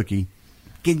have a cookie.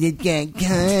 And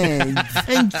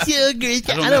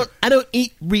sugar. I don't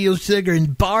eat real sugar,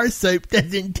 and bar soap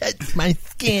doesn't touch my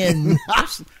skin.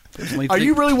 Are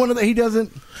you really one of the? He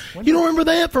doesn't. You don't remember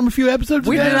that from a few episodes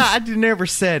We ago? did not, I never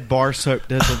said bar soap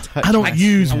doesn't touch I don't my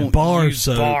use I won't bar use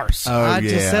soap. bar soap. Oh, I yeah,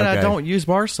 just said okay. I don't use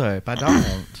bar soap. I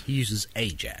don't. He uses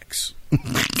Ajax.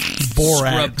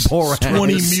 Borax. Borax.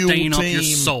 20 stain mule off your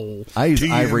team. soul. I use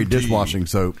Ivory TMT. dishwashing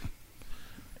soap.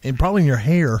 And probably in your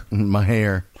hair. My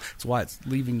hair. That's why it's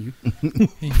leaving you.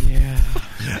 Yeah.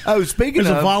 Oh, speaking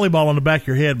There's a of. volleyball on the back of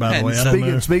your head, by the way. I don't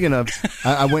know. Speaking of,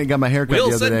 I went and got my hair cut the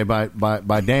Wilson. other day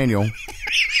by Daniel.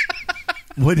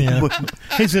 What? Yeah. what-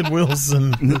 He said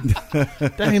Wilson.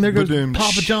 Dang, there goes Ba-dum.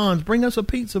 Papa John's. Bring us a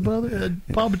pizza, brother.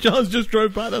 Papa John's just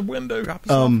drove by the window. Drop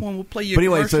us off one. We'll play you. But a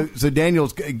anyway, commercial. so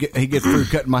Daniel's he gets through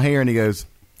cutting my hair and he goes,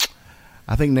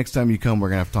 "I think next time you come, we're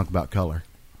gonna have to talk about color."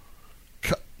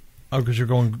 Oh, because you're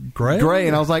going gray? Gray.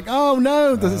 And I was like, oh,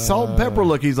 no, the salt and pepper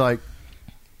look. He's like,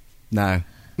 no.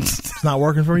 It's not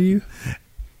working for you?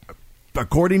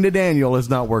 According to Daniel, it's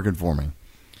not working for me.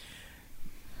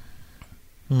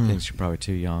 Thinks you're probably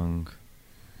too young.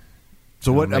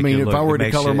 So what? I mean, if I were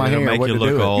to color my hair, what to do?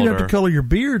 You'd have to color your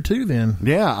beard too. Then,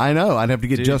 yeah, I know. I'd have to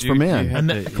get just for men.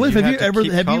 Cliff, have you ever? Me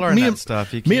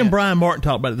and me Brian Martin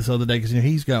talked about it this other day because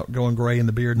he's got going gray in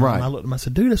the beard. And right. I looked at him. I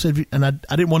said, "Dude," I said, and I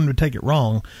didn't want him to take it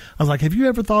wrong. I was like, "Have you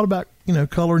ever thought about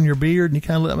coloring your beard?" And he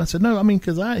kind of looked at me. I said, "No, I mean,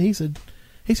 because he said,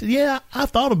 yeah, I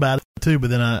thought about it too,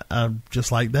 but then I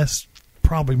just like that's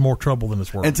probably more trouble than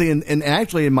it's worth." And see, and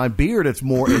actually, in my beard, it's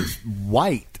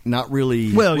white. Not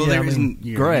really. Well, yeah, there isn't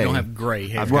gray. You don't have gray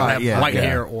hair. I've You got have white yeah.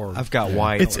 hair, or I've got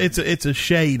white. It's a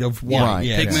shade of white. Right.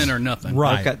 Yeah, pigment or nothing.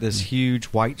 Right. I've got this huge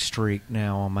white streak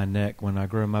now on my neck when I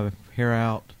grow my hair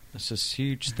out. It's this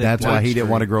huge, thick. That's why he didn't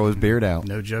want to grow his beard out.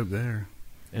 No joke there.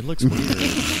 It looks weird.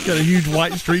 Got a huge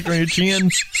white streak on your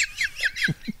chin.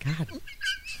 God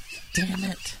damn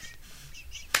it!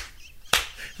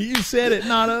 You said it,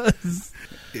 not us.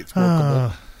 It's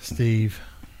workable. Steve.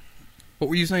 What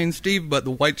were you saying, Steve, about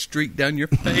the white streak down your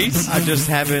face? I just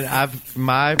haven't.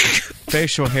 My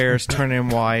facial hair is turning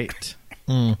white.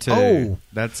 Too. Oh.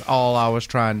 That's all I was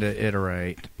trying to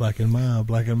iterate. Black and mild.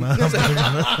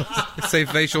 Say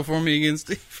facial for me again,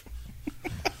 Steve.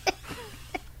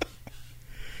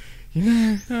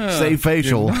 Say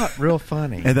facial. You're not real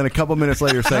funny. And then a couple minutes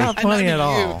later say, Not funny at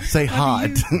all. say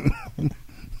hot.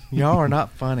 Y'all are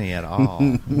not funny at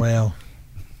all. Well,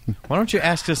 why don't you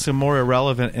ask us some more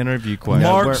irrelevant interview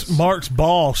questions? Mark's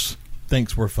boss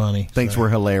thinks we're funny. Thinks we're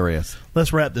hilarious.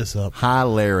 Let's wrap this up.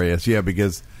 Hilarious. Yeah,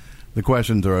 because the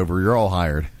questions are over. You're all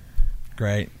hired.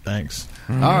 Great. Thanks.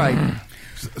 All right.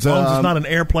 As long as it's not an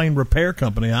airplane repair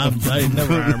company, they'd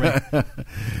never hire me.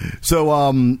 So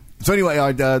anyway,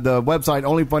 the website,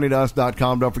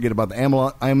 onlyfunnytous.com. Don't forget about the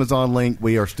Amazon link.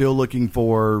 We are still looking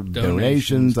for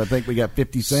donations. I think we got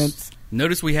 50 cents.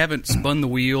 Notice we haven't spun the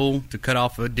wheel to cut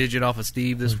off a digit off of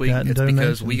Steve this week. gotten It's because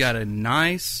donations. we got a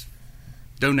nice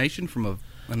donation from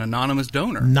an anonymous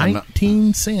donor.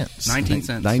 19 cents. 19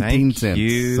 cents. 19 Thank cents.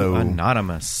 you, So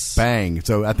anonymous. bang.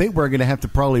 So I think we're going to have to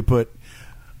probably put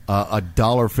a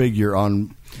dollar figure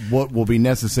on what will be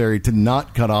necessary to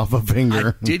not cut off a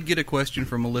finger. I did get a question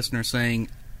from a listener saying,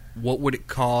 what would it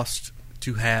cost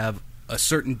to have a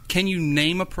certain... Can you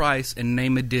name a price and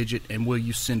name a digit, and will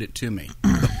you send it to me?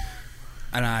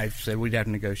 And I said we'd have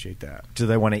to negotiate that. Do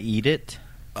they want to eat it?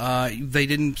 They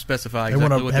didn't specify They exactly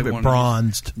want to what have they it wanted.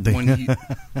 bronzed. When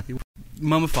you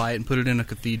mummify it and put it in a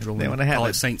cathedral They and wanna have call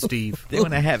it- it St. Steve. They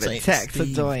want to have it Saint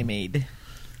taxidermied.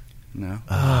 No.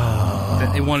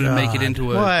 They wanted to make it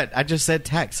into a... What? I just said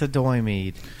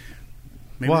taxidermied.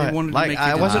 Maybe What? they wanted to Like, make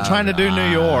I it wasn't trying to do New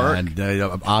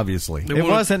York. Obviously. They It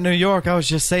wanna- wasn't New York. I was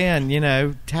just saying, They're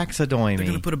going to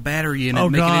taxidermy. put a battery in it Oh,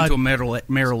 and make God. it into a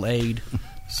Merrill Aid.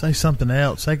 Say something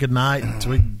else. Say goodnight.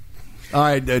 So we All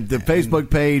right, the Facebook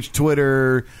page,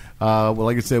 Twitter. Well,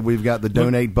 like I said, we've got the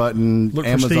donate button, look for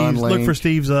Amazon Steve's. link. Look for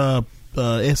Steve's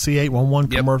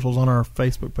SC811 Yep. commercials on our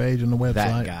Facebook page and the website.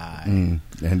 That guy.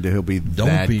 And he'll be Don't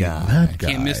that be guy. that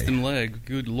guy. Can't miss them legs.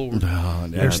 Good Lord. Oh,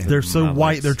 They're so My white.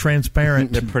 legs. They're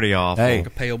transparent. They're pretty awful. Hey, a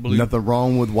pale blue. nothing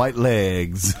wrong with white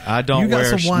legs. I don't You got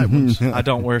wear some white ones. I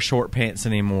don't wear short pants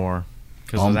anymore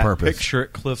because On of that purpose. picture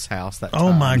at Cliff's house. That Oh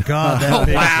time. my God! That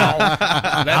picture. Wow.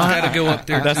 That's got to go up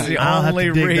there. That's the I'll have only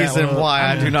to dig that reason one up. why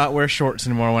I do not wear shorts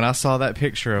anymore. When I saw that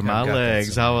picture of my got that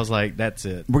legs, somewhere. I was like, "That's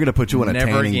it. We're going to put you in a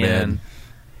Never tanning again. bed.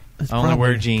 It's I only probably-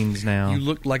 wear jeans now." You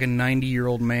look like a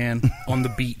 90-year-old man on the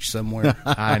beach somewhere.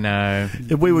 I know.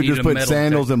 If we would Need just a put metal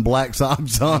sandals detector. and black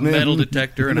socks on it. Metal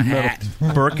detector and a hat.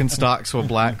 Birkenstocks with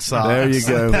black socks. There you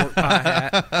go. Pork pie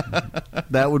hat.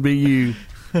 That would be you.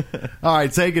 All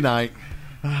right, say goodnight.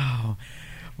 Oh,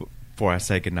 before I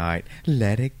say goodnight,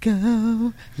 let it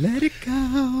go, let it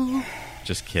go.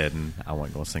 Just kidding. I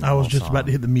wasn't going to sing. I the was whole just song. about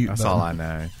to hit the mute That's button. all I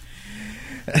know.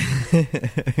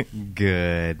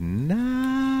 Good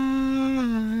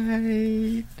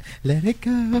night. Let it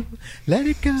go. Let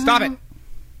it go. Stop it.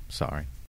 Sorry.